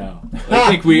Hey now. I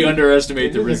think we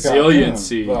underestimate the It is a cartoon,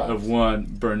 resiliency but- of one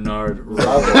Bernard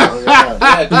Rubble.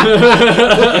 Rubble.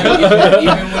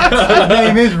 His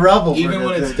name is Rubble. Even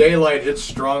when it's daylight, it's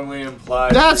strongly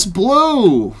implied. That's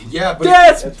Blue. Yeah, but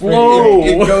That's Blue.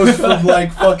 It goes from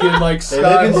like fucking like They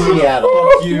sky live in blue. Seattle.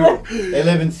 Fuck you. They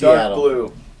live in Dark Seattle.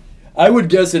 blue. I would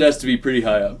guess it has to be pretty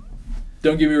high up.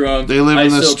 Don't get me wrong. They live I in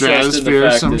the still trust in stratosphere or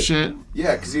fact some that shit.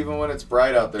 Yeah, because even when it's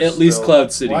bright out there, At least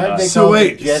Cloud City Why high. did they So call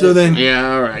wait, it so then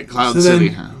Yeah, all right. Cloud so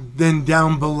City. then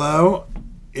down below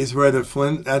is where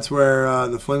that's where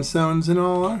the Flintstones and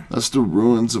all are. That's the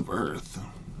ruins of Earth.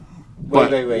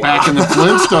 But Wait. back in the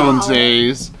Flintstones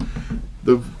days,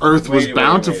 the Earth was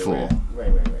bountiful.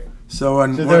 Wait. So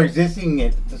when So they're existing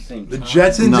at the same the time.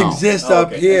 Jetsons No. exist Oh, up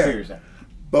okay, I see what here, you're saying.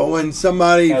 but when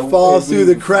somebody And falls we- through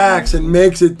the cracks and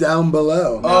makes it down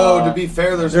below, Oh, to be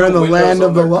fair, there's They're no in the windows land on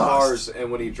of the their lost. cars,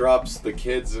 and when he drops the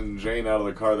kids and Jane out of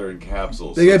the car, they're in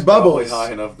capsules. They get it's probably bubbles.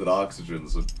 high enough that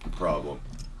oxygen's a problem.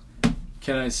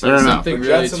 Can I say Fair enough. something But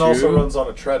really Jetson true? also runs on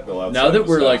a treadmill outside. Now that his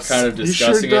we're like house. kind of He sure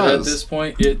discussing it at does. this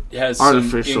point, it has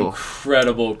Artificial. some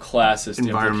incredible classist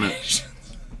Environment. implications.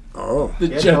 oh, The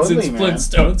Yeah, Jetsons totally, man.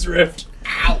 Flintstones rift.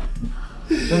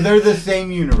 So they're the same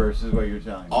universe, is what you're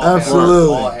telling me. all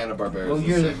Absolutely. all Hanna-Barbera Well, is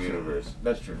you're the the same universe.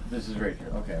 That's true. This is very true.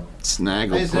 Okay.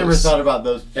 Snagglepuss. I just never thought about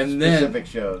those And then specific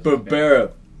shows.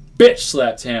 Barbera bitch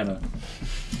slapped Hannah.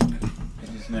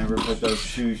 I just never put those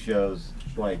two shows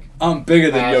like I'm bigger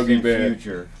than past Yogi and Bear.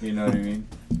 future. You know what I mean?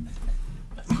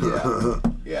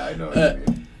 Yeah, I know what you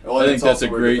mean. Well, I think it's that's also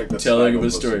a weird to great think that telling of a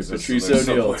Snagglepuss story. exists in Patrice there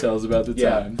O'Neill somewhere. tells about the Yeah.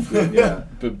 time. Yeah.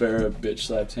 Barbera bitch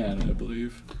slapped Hannah, I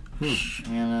believe.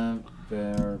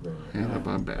 Hanna-Barbera.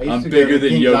 Hanna-Barbera. I used I'm to go bigger to than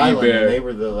Kings Yogi Island, Bear. And they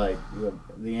were the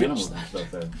animals and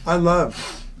stuff there. I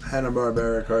love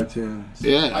Hanna-Barbera cartoons.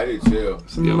 Yeah. I do too.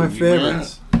 Some of my Yogi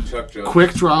favorites. Chuck Jones. Quick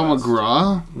is Draw the best.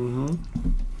 McGraw. Mm-hmm.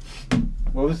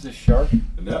 What was the shark?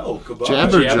 No, Kabbalah.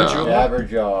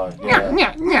 Jabberjaw.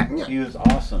 Jabberjaw. Yeah. He was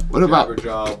awesome. What about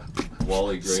Jabberjaw,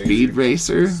 Wally Granger. Speed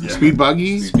Racer? Yeah. Speed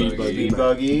Buggy? Speed Speed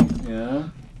Buggy. Yeah.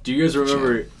 Do you guys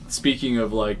remember, speaking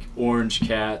of like orange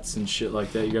cats and shit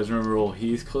like that, you guys remember old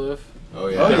Heathcliff? Oh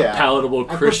yeah. Oh, That yeah. palatable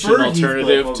I Christian preferred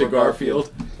alternative Heathcliff to over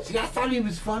Garfield. See, I thought he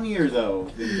was funnier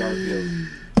though than Garfield.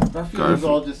 Garfield was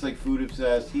Garfield. all just like food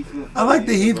obsessed. Heathcliff. I like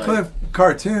the was, Heathcliff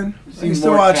cartoon. I seemed used to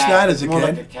more watch cat. that as a More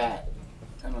kid. like a cat.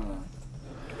 I don't know.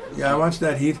 Yeah, I watched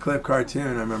that Heathcliff cartoon.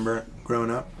 I remember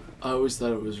growing up. I always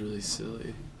thought it was really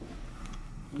silly.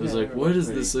 I was Yeah, like, they were what is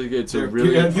pretty- this? Like, it's a They're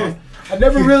really. I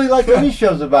never really liked any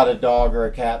shows about a dog or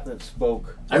a cat that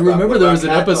spoke. I remember What there about was an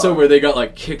Cat episode Dog? where they got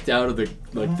like kicked out of the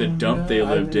dump they I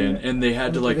lived in, didn't- and they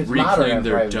had to like If it's modern, reclaim I've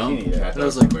their probably dump. seen it, yeah. And I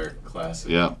was like, American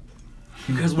classic. Yeah.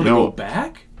 you guys want to No. go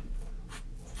back?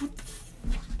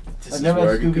 This I is never where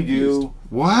I had get Scooby Doo.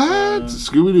 What?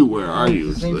 Scooby Doo, where are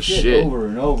you? It's the shit. Over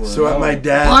and over. So and at my over.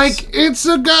 dad's Like, it's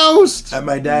a ghost! at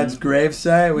my dad's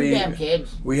gravesite, Damn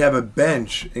kids. we have a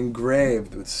bench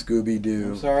engraved with Scooby I'm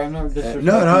Doo. sorry, I'm not disrespecting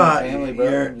No, my family,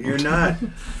 bro. you're not.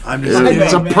 I'm just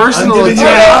It's giving, a personal I'm giving you the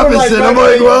attack. opposite. I'm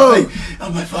like, whoa.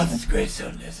 Oh, my father's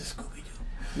gravestone. There's a Scooby Doo.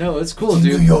 No, it's cool,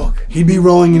 New dude. York. He'd be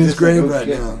rolling in his Just like, grave oh, right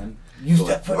shit, now. man. You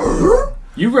step foot.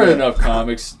 You've read enough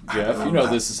comics, Jeff. You know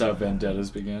this is how vendettas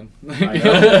began. I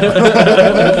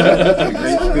know.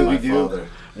 Great Scooby Doo.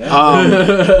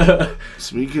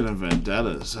 Speaking of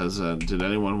vendettas, did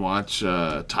anyone watch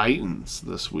Titans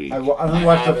this week? I only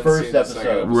watched the haven't first seen the second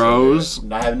episode. episode. Rose?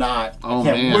 I have not. Oh, I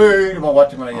can't man. wait. I'm gonna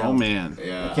watch it when I get Oh home. man.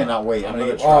 Yeah. I cannot wait. I'm I'm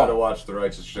gonna gonna try oh. to watch the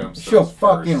Righteous Gemstones Show first.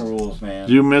 fucking rules, man.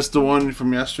 You missed the one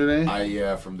from yesterday?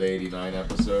 Yeah, from the '89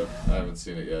 episode. I haven't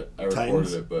seen it yet. I reported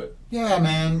Titans? it, but Yeah,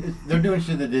 man. They're doing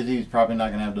shit that Disney's probably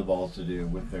not gonna have the balls to do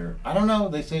with their. I don't know.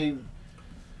 They say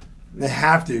They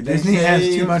have to. they Disney has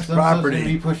say too much some stuff's gonna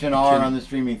be property. pushing R on the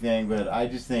streaming thing, but I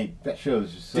just think that show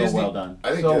is just so Disney, well done. I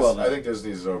think so well done. I think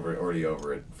Disney's already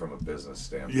over it from a business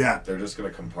standpoint. Yeah. They're just gonna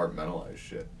compartmentalize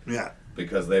shit Yeah,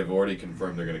 because they've already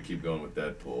confirmed they're gonna keep going with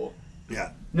Deadpool.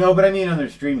 yeah. No, but I mean on their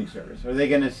streaming service. Are they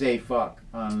gonna say fuck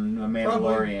on The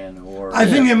Mandalorian or? I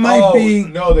think it might be.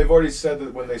 No, they've already said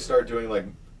that when they start doing like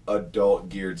adult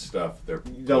geared stuff, they're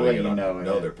They'll putting let it you on. know,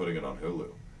 No, yeah. they're putting it on Hulu.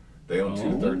 They own Oh,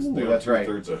 two-thirds. They own that's right.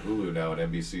 two-thirds of Hulu now,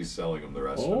 and NBC's selling them the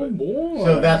rest Oh of it. boy.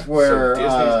 So that's where so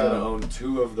Disney's gonna own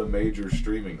two of the major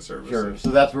streaming services. sure. So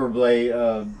that's where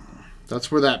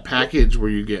That's where that package where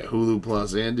you get Hulu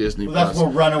Plus and Disney Well, that's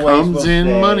Plus where Runaways comes will in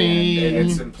stay, money. And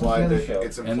it's implied that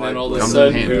it's implied. And then all of a Comes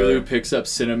sudden, in handy. Hulu picks up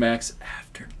Cinemax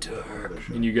After Dark,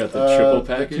 and you got the triple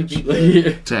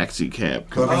package. Taxi Cab.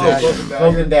 Cloak Oh, and Dagger.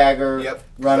 Cloak and Dagger, Yep.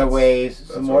 Runaways,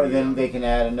 That's some more. already Then done. they can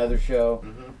add another show.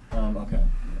 Okay.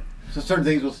 So certain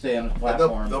things will stay on the And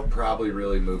platform. they'll probably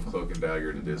really move Cloak and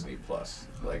Dagger to Disney Plus.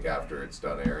 Like after it's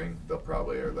done airing, they'll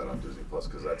probably air that on Disney Plus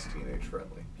because that's teenage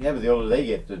friendly. Yeah, but the older they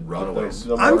get, the Runaways.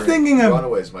 the I'm more- thinking of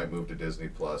Runaways might move to Disney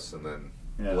Plus, and then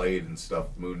Yeah. Blade and stuff,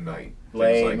 Moon Knight,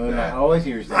 Blade, things like Moon Knight. that. I always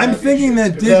hear you say I'm that. thinking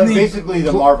that So Disney. Basically,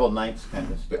 the Marvel Knights kind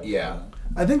of stuff. But yeah.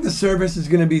 I think the service is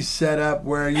going to be set up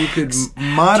where you could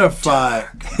modify.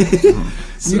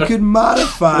 You could I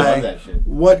modify love that shit.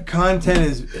 what content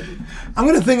is. I'm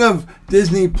going to think of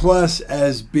Disney Plus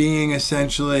as being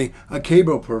essentially a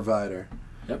cable provider,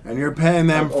 Yep. and you're paying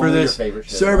them Like for only your this favorite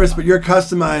shit. service, but you're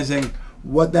customizing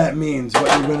what that means,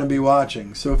 what you're going to be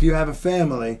watching. So if you have a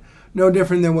family, no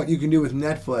different than what you can do with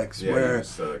Netflix, Yeah, where you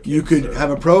just, you kids, could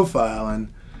have a profile and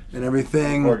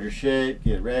everything. Record your shit,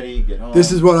 get ready, get home.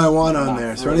 This is what I want on Not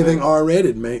there. So really. anything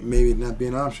R-rated may maybe not be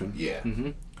an option. Yeah.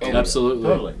 Mm-hmm. Oh, Absolutely.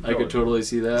 Totally, I could totally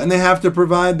see that. And they have to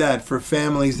provide that for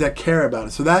families that care about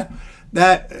it. So that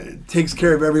takes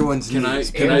care of everyone's Can I- needs.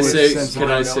 can People I with say- sense of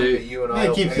can I honor. say- that you and Yeah, I it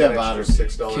will keeps pay an them out extra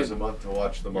of- $6 a month to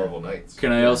watch the Marvel Knights.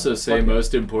 Can I also say, Fuck it.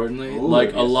 most importantly, Ooh, like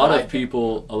it'd be a a lot side of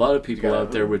people gotta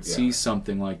out there would yeah. see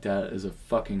something like that as a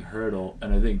fucking hurdle,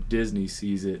 and I think Disney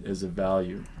sees it as a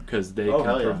value because they Oh, can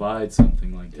hell yeah. provide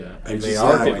something like that. I And just they think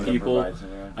are that going to people, provide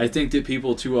something. I think that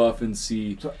people too often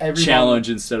see So everyone- challenge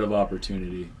instead of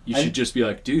opportunity. You I- should just be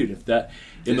like, dude, if that,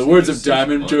 in the Disney words of just sees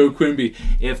Diamond money. Joe Quimby,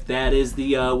 if that is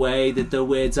the way that the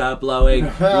winds are blowing,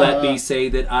 let me say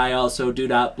that I also do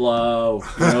not blow.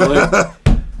 You know, like,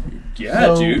 yeah,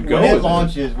 So dude, go when it with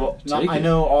launches, well, Take I it.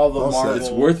 know all the Well said. Marvel. It's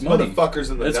worth money.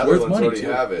 Motherfuckers in the It's worth Netherlands money, already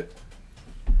too. have it.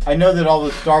 I know that all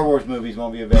the Star Wars movies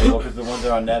won't be available because the ones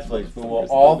that are on Netflix. But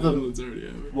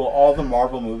will all the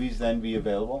Marvel movies then be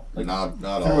available? Like Not through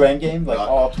all. Endgame, like Not-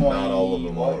 all 20. Not all of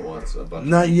them all at once. A bunch.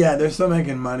 Not yet. They're still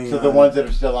making money. So on the it. ones that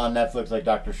are still on Netflix, like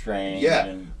Doctor Strange. Yeah,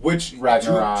 And which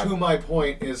Ragnarok. to my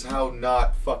point is how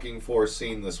not fucking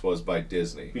foreseen this was by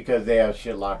Disney. because they have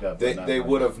shit locked up. They on they Netflix.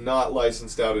 would have not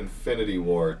licensed out Infinity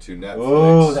War to Netflix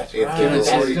Oh, that's if right. they were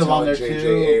That's already still on telling there, J.J.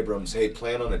 too. Abrams, "Hey,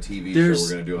 plan on a TV show There's-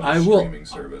 we're going to do on I a will- streaming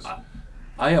service."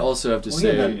 I also have to Well, he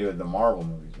had nothing to say, do with the Marvel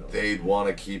movies. Though. They'd want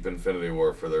to keep Infinity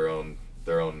War for their own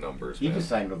numbers. He Man. just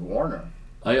signed with Warner.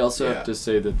 I also Yeah. have to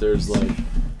say that there's like,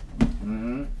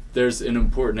 Mm-hmm. there's an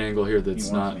important angle here He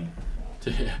that's wants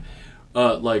not, me.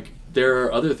 like there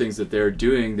are other things that they're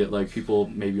doing that like people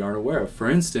maybe aren't aware of. For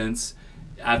instance,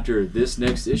 after this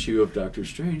next issue of Doctor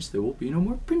Strange, there will be no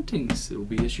more printings. It will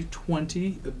be issue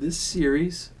 20 of this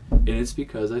series, and it's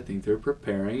because I think they're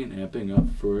preparing and amping up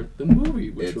for the movie,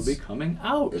 which will be coming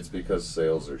out. It's because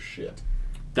sales are shit.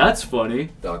 That's funny.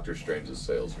 Doctor Strange's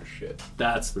sales are shit.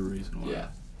 That's the reason why. Yeah.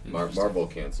 Interesting. Marvel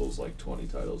cancels like 20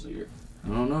 titles a year I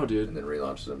don't know, dude. and then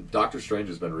relaunches them. Doctor Strange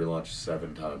has been relaunched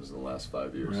 7 times in the last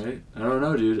 5 years. Right? I don't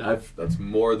know, dude. That's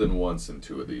more than once in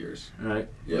 2 of the years. Right.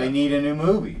 Yeah. They need a new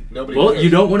movie. Nobody Well, cares. you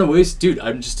don't want to waste, dude.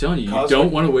 I'm just telling you, you Cosmic-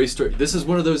 don't want to waste story. This is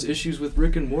one of those issues with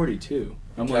Rick and Morty too.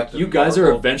 I'm like, Captain you guys are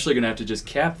Marvel. eventually gonna have to just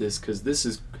cap this because this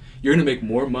is, you're gonna make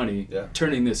more money Yeah.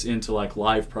 turning this into like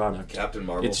live product. Captain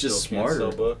Marvel It's just still can't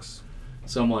smarter. sell books.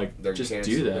 So I'm like, They're just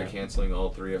canceling, do They're that. canceling all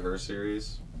 3 of her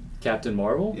series. Captain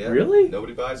Marvel? Yeah. Really?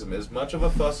 Nobody buys them. As much of a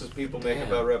fuss as people make Damn.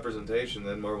 about representation,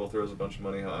 then Marvel throws a bunch of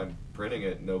money behind printing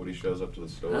it and nobody shows up to the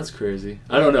store. That's crazy.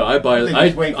 I don't know. I buy They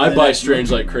just wait for I the buy next Strange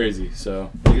movie. like crazy.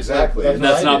 So Exactly. That's and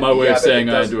that's what I not did. my way Yeah, of but saying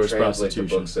it I doesn't endorse translate to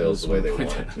prostitution. book sales Just the way they wanna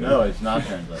point want. that No, it's not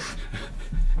translated.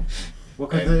 Well,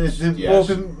 And, because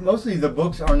yes. mostly the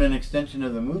books aren't an extension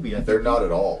of the movie. I think They're not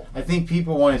at all. I think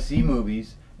people want to see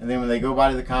movies, and then when they go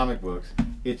by to the comic books,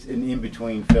 it's an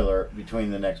in-between filler between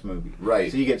the next movie.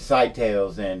 Right. So you get Side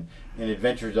Tales and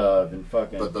Adventures of and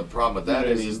fucking. But the problem with that You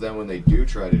know what I is mean? then when they do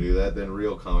try to do that, then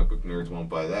real comic book nerds won't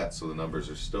buy that, so the numbers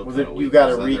are still well, kind of then weak. you got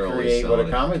to 'cause then they're only recreate what a selling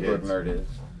it to comic book kids. nerd is.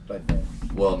 I think.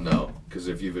 Well, no, because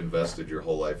if you've invested your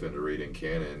whole life into reading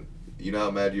canon, you know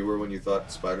how mad you were when you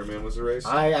thought Spider-Man was erased?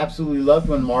 I absolutely loved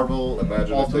when Marvel Imagine if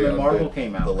they Ultimate Marvel undid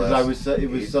came out the because last it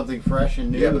was 8 something fresh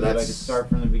and new Yeah, but that I could that's- start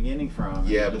from the beginning from.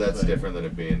 Yeah, And but just that's like- different than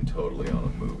it being totally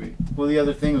on a movie. Well, the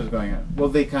other thing was going on. Well,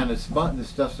 they kind of spun. The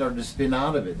stuff started to spin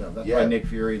out of it, though. That's why Yeah. Nick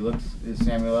Fury is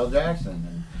Samuel L. Jackson,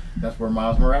 and that's where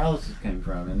Miles Morales came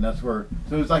from, and that's where.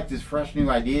 So it was like this fresh new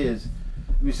ideas.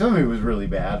 I mean, some of it was really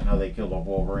bad, how they killed off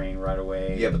Wolverine right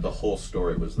away. Yeah, but the whole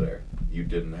story was there. You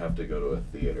didn't have to go to a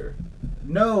theater.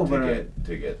 No, to but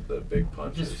get the big it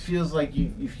punches. just feels like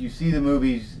if you see the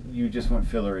movies, you just want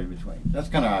filler in between. That's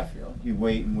kind of how I feel. You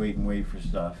wait and wait and wait for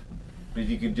stuff. But if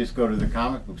you could just go to the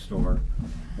comic book store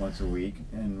once a week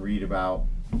and read about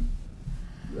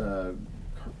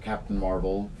Captain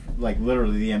Marvel, like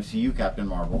literally the MCU Captain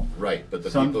Marvel. Right, but the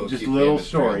Some people who just keep little the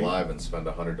industry story. alive and spend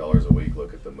 $100 a week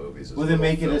look at the movies as Well, then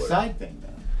little make it a filler. side thing then.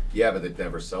 Yeah, but it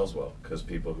never sells well because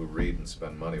people who read and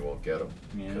spend money won't get them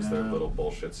because they're Yeah. little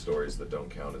bullshit stories that don't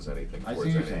count as anything. I see towards what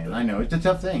you're anything. saying. I know it's a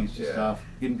tough thing. It's just Yeah. tough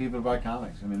getting people to buy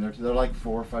comics. I mean, they're like $4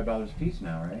 or $5 a piece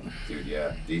now, right? Dude,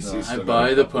 yeah. DC. So- I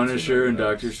buy the Punisher and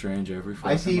Doctor Strange every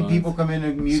I see month. people come in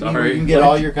and mute Sorry. you can get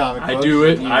all your comic I books. do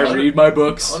it. and I you- read my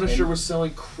books. Punisher was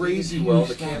selling crazy Huge well. The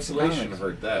stacks of cancellation comics.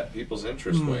 hurt that. People's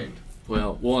interest waned.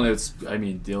 Well, and it's. I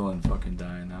mean, Dylan fucking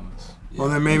dying. That was. Well,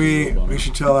 then maybe we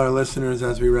should tell our listeners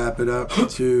as we wrap it up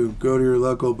to go to your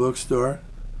local bookstore,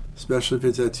 especially if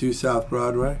it's at 2 South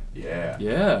Broadway. Yeah.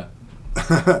 Yeah.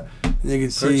 You can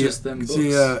see Purchase them you can see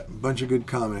books. a bunch of good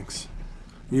comics.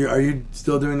 Are you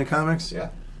still doing the comics? Yeah.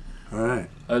 All right.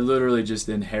 I literally just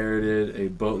inherited a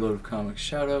boatload of comics.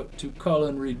 Shout out to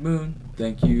Colin Reed Moon.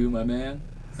 Thank you, my man.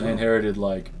 I inherited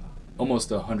like almost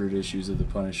 100 issues of the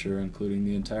Punisher, including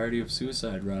the entirety of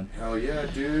Suicide Run. Hell yeah,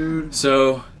 dude.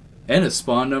 So, and it's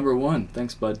Spawn #1.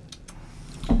 Thanks, bud.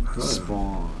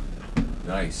 Spawn.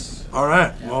 Nice. All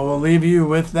right. Well, we'll leave you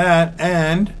with that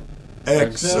and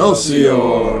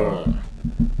Excelsior.